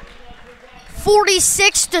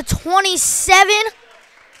 46-27.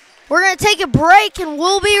 We're going to take a break, and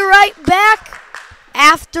we'll be right back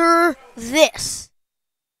after this.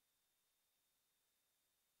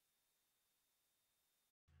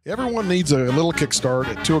 Everyone needs a little kickstart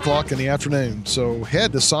at 2 o'clock in the afternoon, so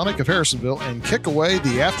head to Sonic of Harrisonville and kick away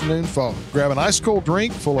the afternoon fog. Grab an ice cold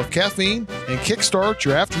drink full of caffeine and kickstart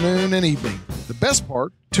your afternoon and evening. The best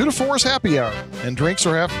part, 2 to 4 is happy hour, and drinks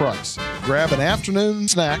are half price. Grab an afternoon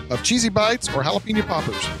snack of cheesy bites or jalapeno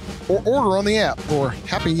poppers, or order on the app for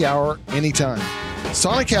happy hour anytime.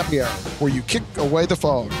 Sonic Happy Hour, where you kick away the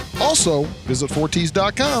fog. Also, visit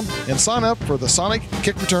 4ts.com and sign up for the Sonic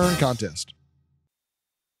Kick Return Contest.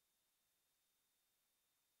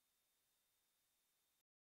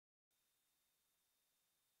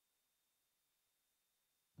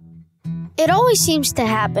 It always seems to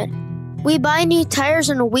happen. We buy new tires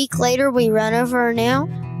and a week later we run over a nail.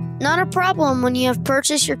 Not a problem when you have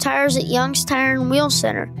purchased your tires at Young's Tire and Wheel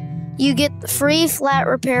Center. You get the free flat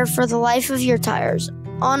repair for the life of your tires.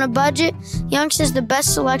 On a budget, Young's has the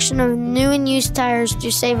best selection of new and used tires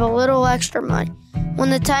to save a little extra money. When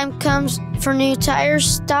the time comes for new tires,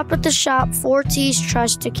 stop at the shop 4T's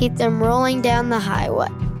Trust to keep them rolling down the highway.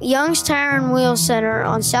 Young's Tire and Wheel Center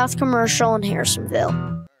on South Commercial in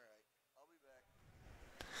Harrisonville.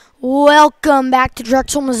 Welcome back to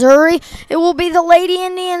Drexel, Missouri. It will be the Lady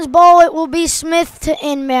Indians ball. It will be Smith to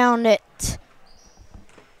inbound it.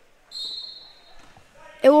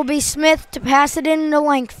 It will be Smith to pass it into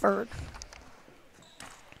Langford.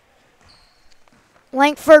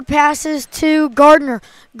 Langford passes to Gardner.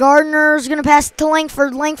 Gardner's going to pass it to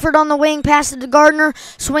Langford. Langford on the wing, pass it to Gardner,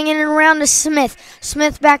 swinging it around to Smith.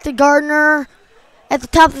 Smith back to Gardner at the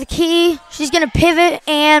top of the key. She's going to pivot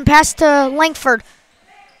and pass to Langford.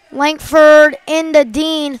 Langford into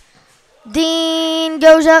Dean. Dean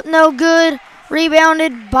goes up, no good.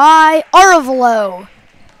 Rebounded by Arvalo.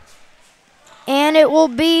 And it will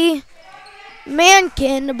be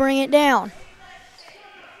Mankin to bring it down.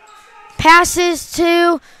 Passes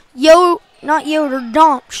to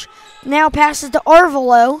Domsh. Now passes to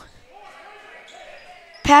Arvalo.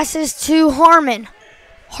 Passes to Harmon.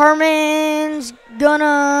 Harmon's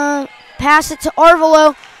gonna pass it to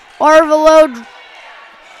Arvalo. Arvalo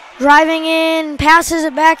driving in, passes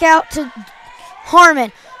it back out to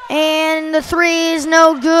Harmon. And the three is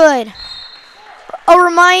no good. A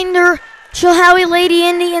reminder, Chilhowee Lady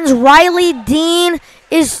Indians' Riley Dean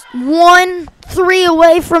is 1-3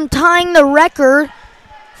 away from tying the record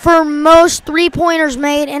for most three-pointers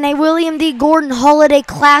made in a William D. Gordon Holiday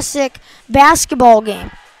Classic basketball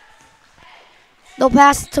game. They'll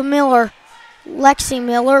pass it to Miller. Lexi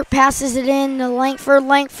Miller passes it in to Langford.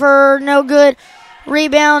 Langford, no good.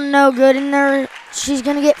 Rebound, no good. And there, she's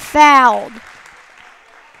going to get fouled.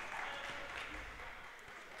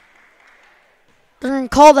 They're going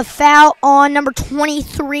to call the foul on number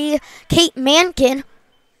 23, Kate Mankin.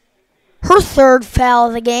 Her third foul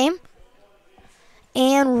of the game.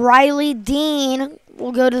 And Riley Dean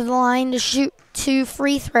will go to the line to shoot 2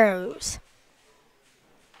 free throws.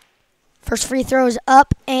 First free throw is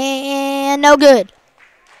up and no good.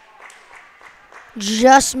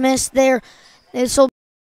 Just missed there. This will be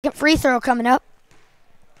the second free throw coming up.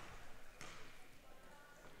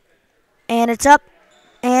 And it's up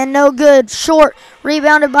And no good. Short.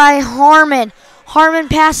 Rebounded by Harmon. Harmon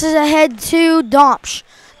passes ahead to Domsh.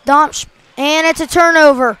 Domsh, and it's a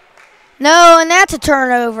turnover. No, and that's a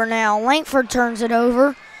turnover now. Langford turns it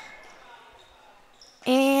over.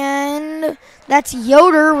 And that's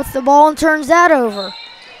Yoder with the ball and turns that over.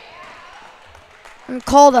 And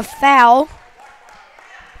called a foul.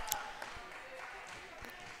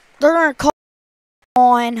 They're going to call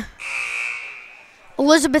on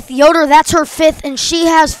Elizabeth Yoder. That's her 5th, and she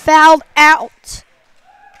has fouled out.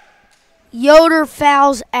 Yoder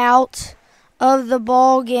fouls out of the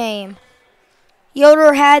ball game.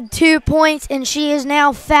 Yoder had 2 points, and she is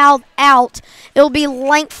now fouled out. It'll be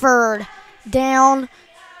Langford down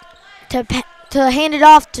to hand it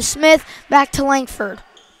off to Smith, back to Langford.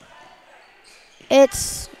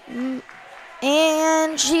 And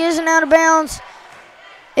she isn't out of bounds.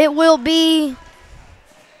 It will be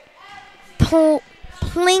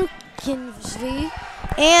Plinkensvee,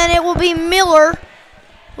 and it will be Miller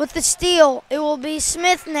with the steal. It will be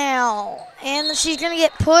Smith now, and she's going to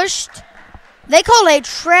get pushed. They called a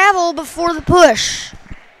travel before the push.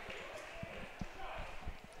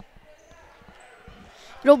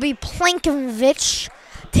 It'll be Plankovich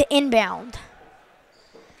to inbound.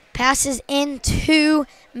 Passes into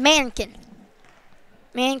Mankin.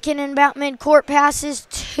 Mankin in about midcourt, passes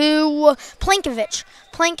to Plankovich.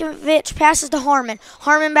 Plankovich passes to Harmon.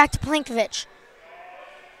 Harmon back to Plankovich.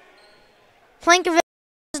 Plankovich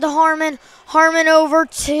passes to Harmon. Harmon over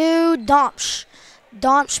to Domsh.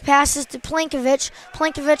 Domsh passes to Plankovich.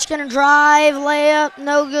 Plankovich going to drive, layup,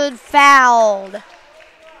 no good, fouled.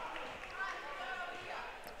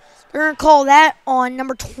 They're going to call that on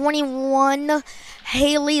number 21,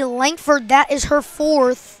 Haley Langford. That is her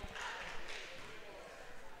 4th.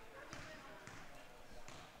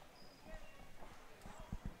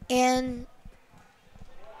 And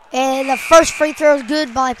the first free throw is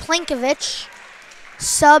good by Plankovich.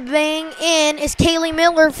 Subbing in is Kaylee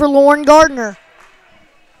Miller for Lauren Gardner.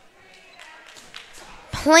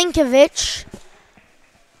 Plankovich.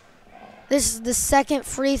 This is the second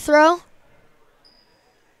free throw.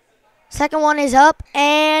 Second one is up,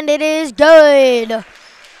 and it is good.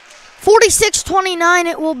 46-29,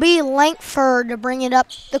 it will be Langford to bring it up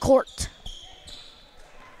the court.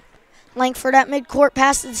 Langford at midcourt,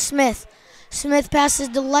 passes to Smith. Smith passes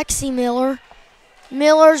to Lexi Miller.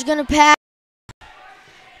 Miller's going to pass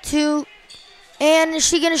to, and is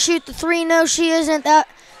she going to shoot the 3? No, she isn't.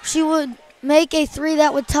 She would make a 3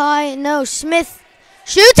 that would tie. No, Smith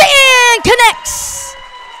shoots and connects.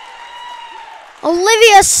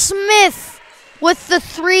 Olivia Smith with the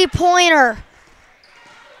 3-pointer.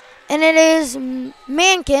 And it is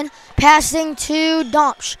Mankin passing to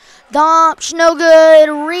Domsh. Domsh, no good.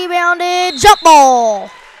 Rebounded. Jump ball.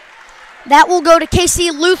 That will go to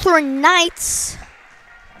KC Lutheran Knights.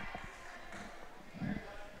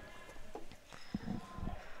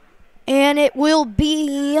 And it will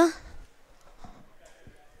be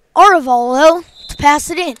Arevalo to pass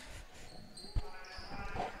it in.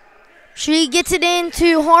 She gets it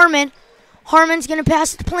into Harmon. Harmon's going to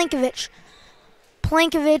pass it to Plankovich.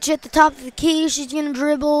 Plankovich at the top of the key. She's going to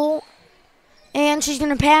dribble. And she's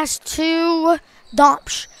going to pass to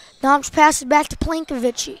Domsh. Domsh passes back to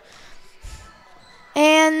Plankovich.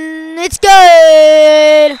 And it's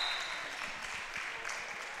good.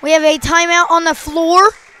 We have a timeout on the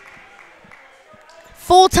floor.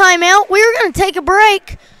 Full timeout. We're going to take a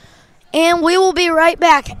break. And we will be right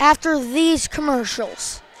back after these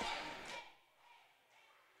commercials.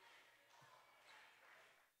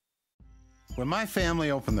 When my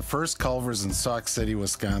family opened the first Culver's in Sauk City,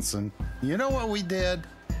 Wisconsin, you know what we did?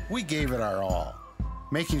 We gave it our all,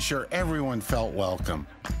 making sure everyone felt welcome,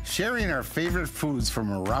 sharing our favorite foods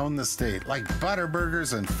from around the state, like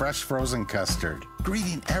Butterburgers and fresh frozen custard,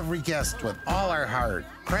 greeting every guest with all our heart,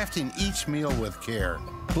 crafting each meal with care,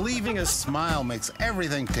 believing a smile makes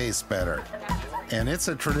everything taste better. And it's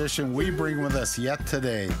a tradition we bring with us yet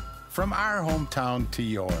today, from our hometown to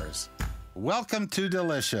yours. Welcome to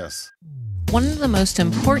Delicious. One of the most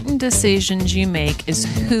important decisions you make is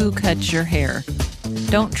who cuts your hair.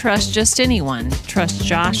 Don't trust just anyone. Trust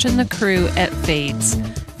Josh and the crew at Fades.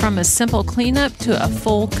 From a simple cleanup to a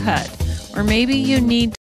full cut. Or maybe you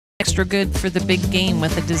need extra good for the big game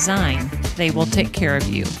with a design. They will take care of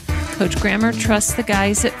you. Coach Grammer trusts the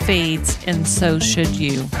guys at Fades, and so should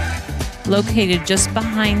you. Located just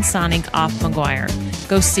behind Sonic off McGuire.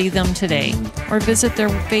 Go see them today or visit their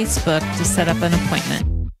Facebook to set up an appointment.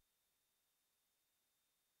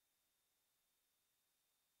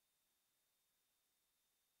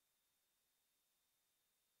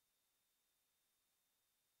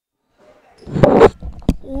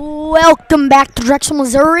 Welcome back to Drexel,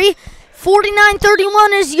 Missouri.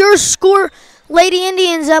 49-31 is your score. Lady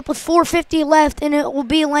Indians up with 4:50 left, and it will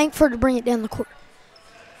be Langford to bring it down the court.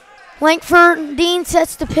 Langford, Dean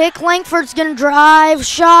sets the pick. Langford's going to drive,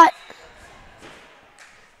 shot.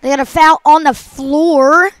 They got a foul on the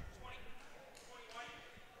floor.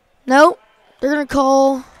 Nope, they're going to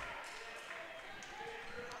call.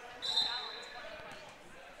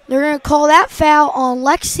 They're going to call that foul on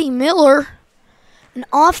Lexi Miller, an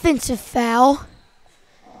offensive foul.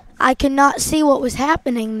 I could not see what was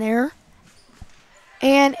happening there.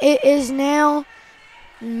 And it is now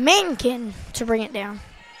Mankin to bring it down.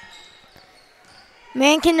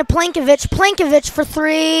 Mankin to Plankovich. Plankovich for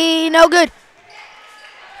three. No good.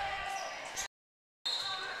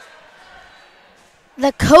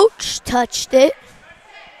 The coach touched it.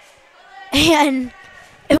 And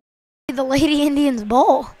it will be the Lady Indians'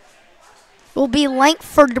 ball. It will be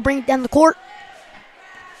Langford to bring it down the court.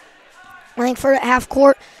 Langford at half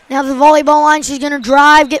court. Now the volleyball line. She's going to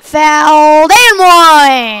drive, get fouled, and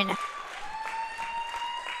one.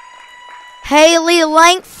 Haley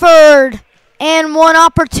Langford, and one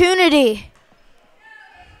opportunity.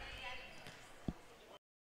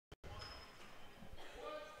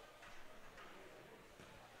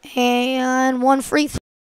 And one free throw.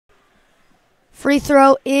 Free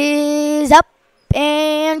throw is up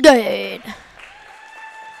and good.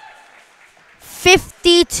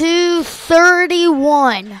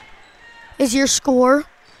 52-31 is your score.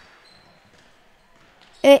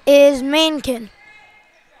 It is Mankin.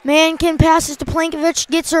 Mankin passes to Plankovich,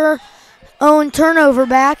 gets her own turnover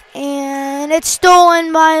back, and it's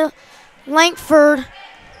stolen by Langford.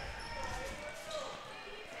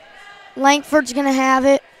 Langford's going to have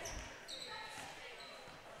it.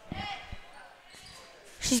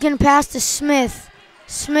 She's going to pass to Smith.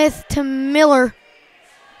 Smith to Miller.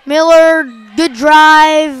 Miller, good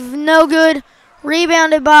drive, no good.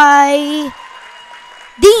 Rebounded by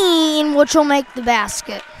Dean, which will make the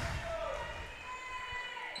basket.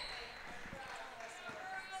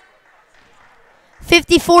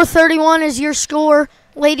 (54-31) is your score.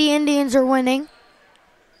 Lady Indians are winning.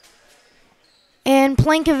 And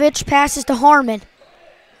Plankovich passes to Harmon.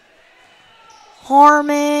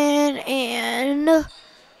 Harmon and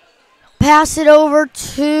pass it over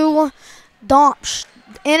to Domsch.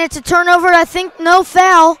 And it's a turnover, I think, no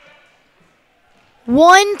foul.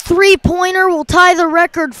 One three-pointer will tie the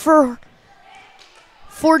record for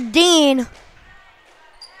Dean.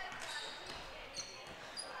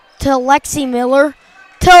 To Lexi Miller.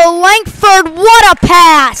 To Langford, what a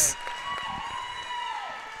pass!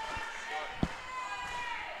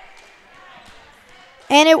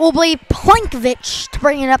 And it will be Plankovich to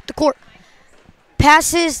bring it up the court.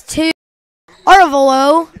 Passes to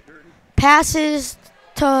Arvelo. Passes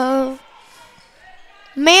to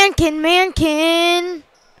Mankin. Mankin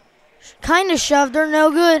kind of shoved her,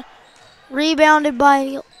 no good. Rebounded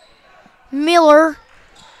by Miller.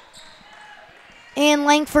 And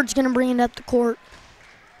Langford's going to bring it up the court.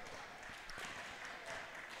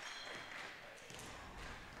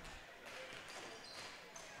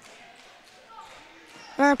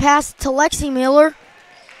 We're going to pass it to Lexi Miller.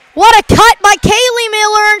 What a cut by Kaylee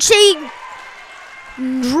Miller, and she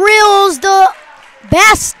drills the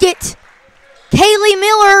basket. Kaylee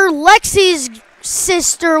Miller, Lexi's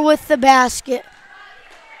sister, with the basket.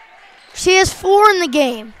 She has 4 in the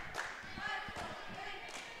game.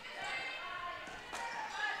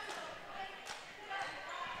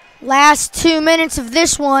 Last 2 minutes of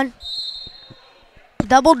this one.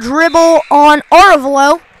 Double dribble on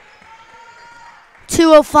Arvelo.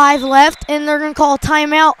 2:05 left, and they're going to call a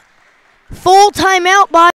timeout. Full timeout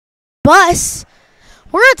by Bus.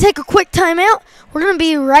 We're going to take a quick timeout. We're going to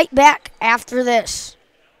be right back after this.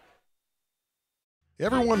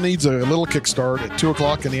 Everyone needs a little kickstart at 2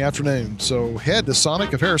 o'clock in the afternoon, so head to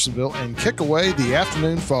Sonic of Harrisonville and kick away the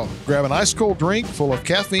afternoon fog. Grab an ice cold drink full of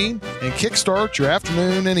caffeine and kickstart your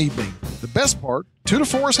afternoon and evening. The best part, 2 to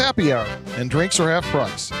 4 is happy hour, and drinks are half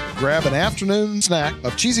price. Grab an afternoon snack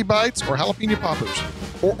of cheesy bites or jalapeno poppers,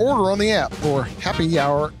 or order on the app for happy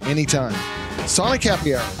hour anytime. Sonic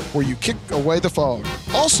Happy Hour, where you kick away the fog.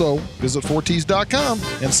 Also, visit 4ts.com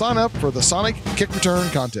and sign up for the Sonic Kick Return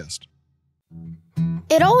Contest.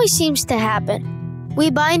 It always seems to happen.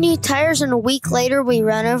 We buy new tires and a week later we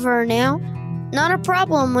run over our nail. Not a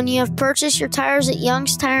problem when you have purchased your tires at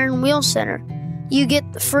Young's Tire and Wheel Center. You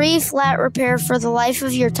get the free flat repair for the life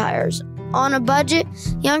of your tires. On a budget,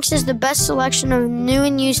 Young's has the best selection of new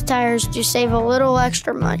and used tires to save a little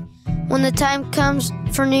extra money. When the time comes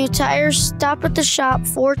for new tires, stop at the shop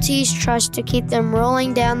 4Ts Trust to keep them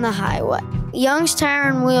rolling down the highway. Young's Tire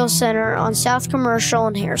and Wheel Center on South Commercial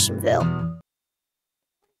in Harrisonville.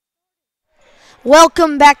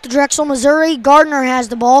 Welcome back to Drexel, Missouri. Gardner has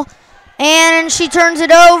the ball, and she turns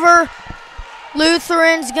it over.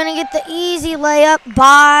 Lutheran's going to get the easy layup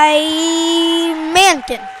by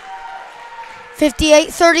Mankin.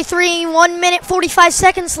 58-33, 1 minute, 45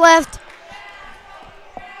 seconds left.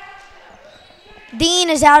 Dean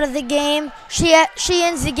is out of the game. She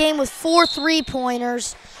ends the game with 4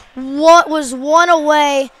 3-pointers. What was one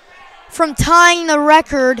away from tying the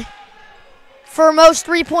record for most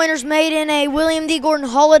 3-pointers made in a William D. Gordon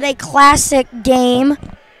Holiday Classic game.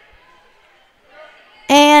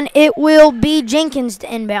 And it will be Jenkins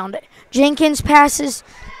to inbound it. Jenkins passes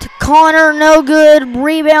to Connor, no good.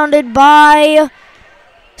 Rebounded by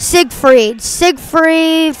Siegfried.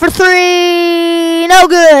 Siegfried for 3, no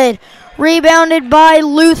good. Rebounded by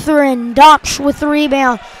Lutheran. Domsch with the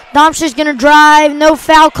rebound. Domsch is going to drive. No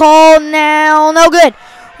foul call now. No good.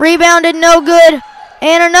 Rebounded, no good.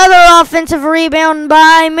 And another offensive rebound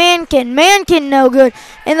by Mankin. Mankin, no good.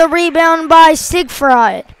 And the rebound by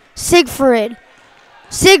Siegfried.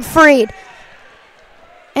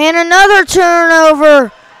 And another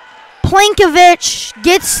turnover. Plankovich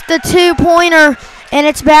gets the 2-pointer, and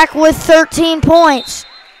it's back with 13 points.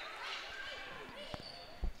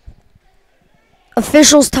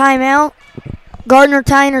 Officials timeout. Gardner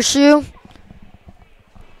tying her shoe.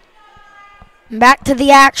 Back to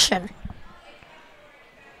the action.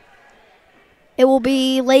 It will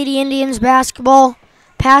be Lady Indians basketball.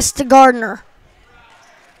 Pass to Gardner.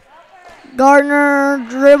 Gardner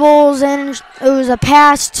dribbles, and it was a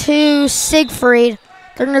pass to Siegfried.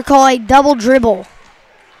 They're going to call a double dribble.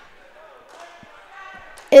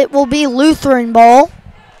 It will be Lutheran ball.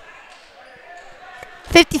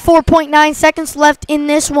 54.9 seconds left in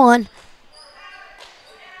this one.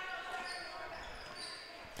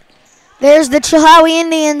 There's the Chilhowee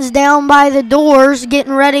Indians down by the doors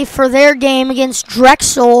getting ready for their game against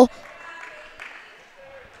Drexel.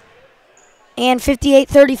 And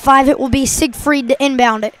 58-35, it will be Siegfried to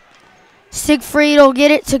inbound it. Siegfried will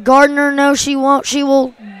get it to Gardner. No, she won't. She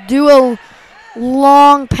will do a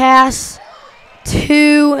long pass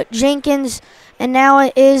to Jenkins. And now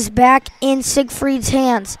it is back in Siegfried's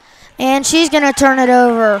hands. And she's going to turn it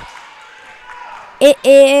over. It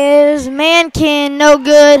is Mankin, no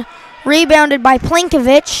good. Rebounded by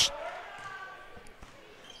Plankovich.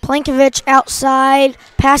 Plankovich outside.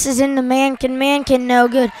 Passes into Mankin. Mankin, no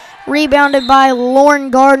good. Rebounded by Lauren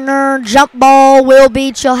Gardner. Jump ball will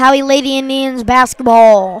be Chilhowee Lady Indians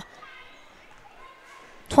basketball.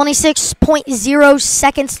 26.0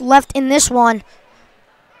 seconds left in this one.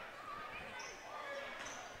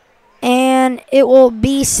 And it will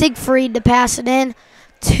be Siegfried to pass it in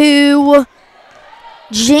to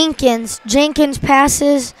Jenkins. Jenkins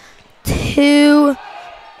passes to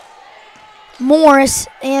Morris,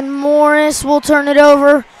 and Morris will turn it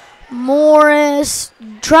over. Morris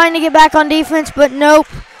trying to get back on defense, but nope.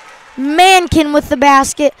 Mankin with the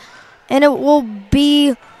basket, and it will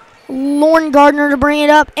be Lauren Gardner to bring it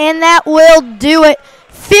up, and that will do it.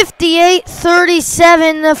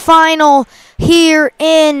 58-37 the final here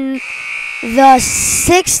in the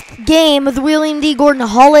 6th game of the William D. Gordon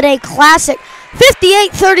Holiday Classic.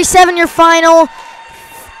 58-37 your final,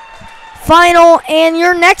 and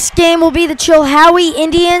your next game will be the Chilhowee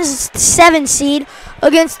Indians 7 seed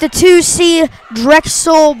against the 2 seed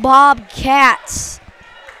Drexel Bobcats.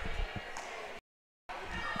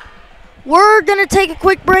 We're going to take a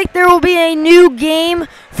quick break. There will be a new game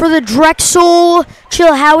for the Drexel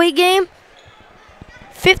Chilhowee game.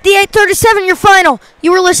 58-37 your final.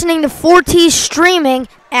 You were listening to 4T streaming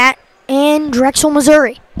in Drexel,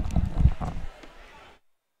 Missouri.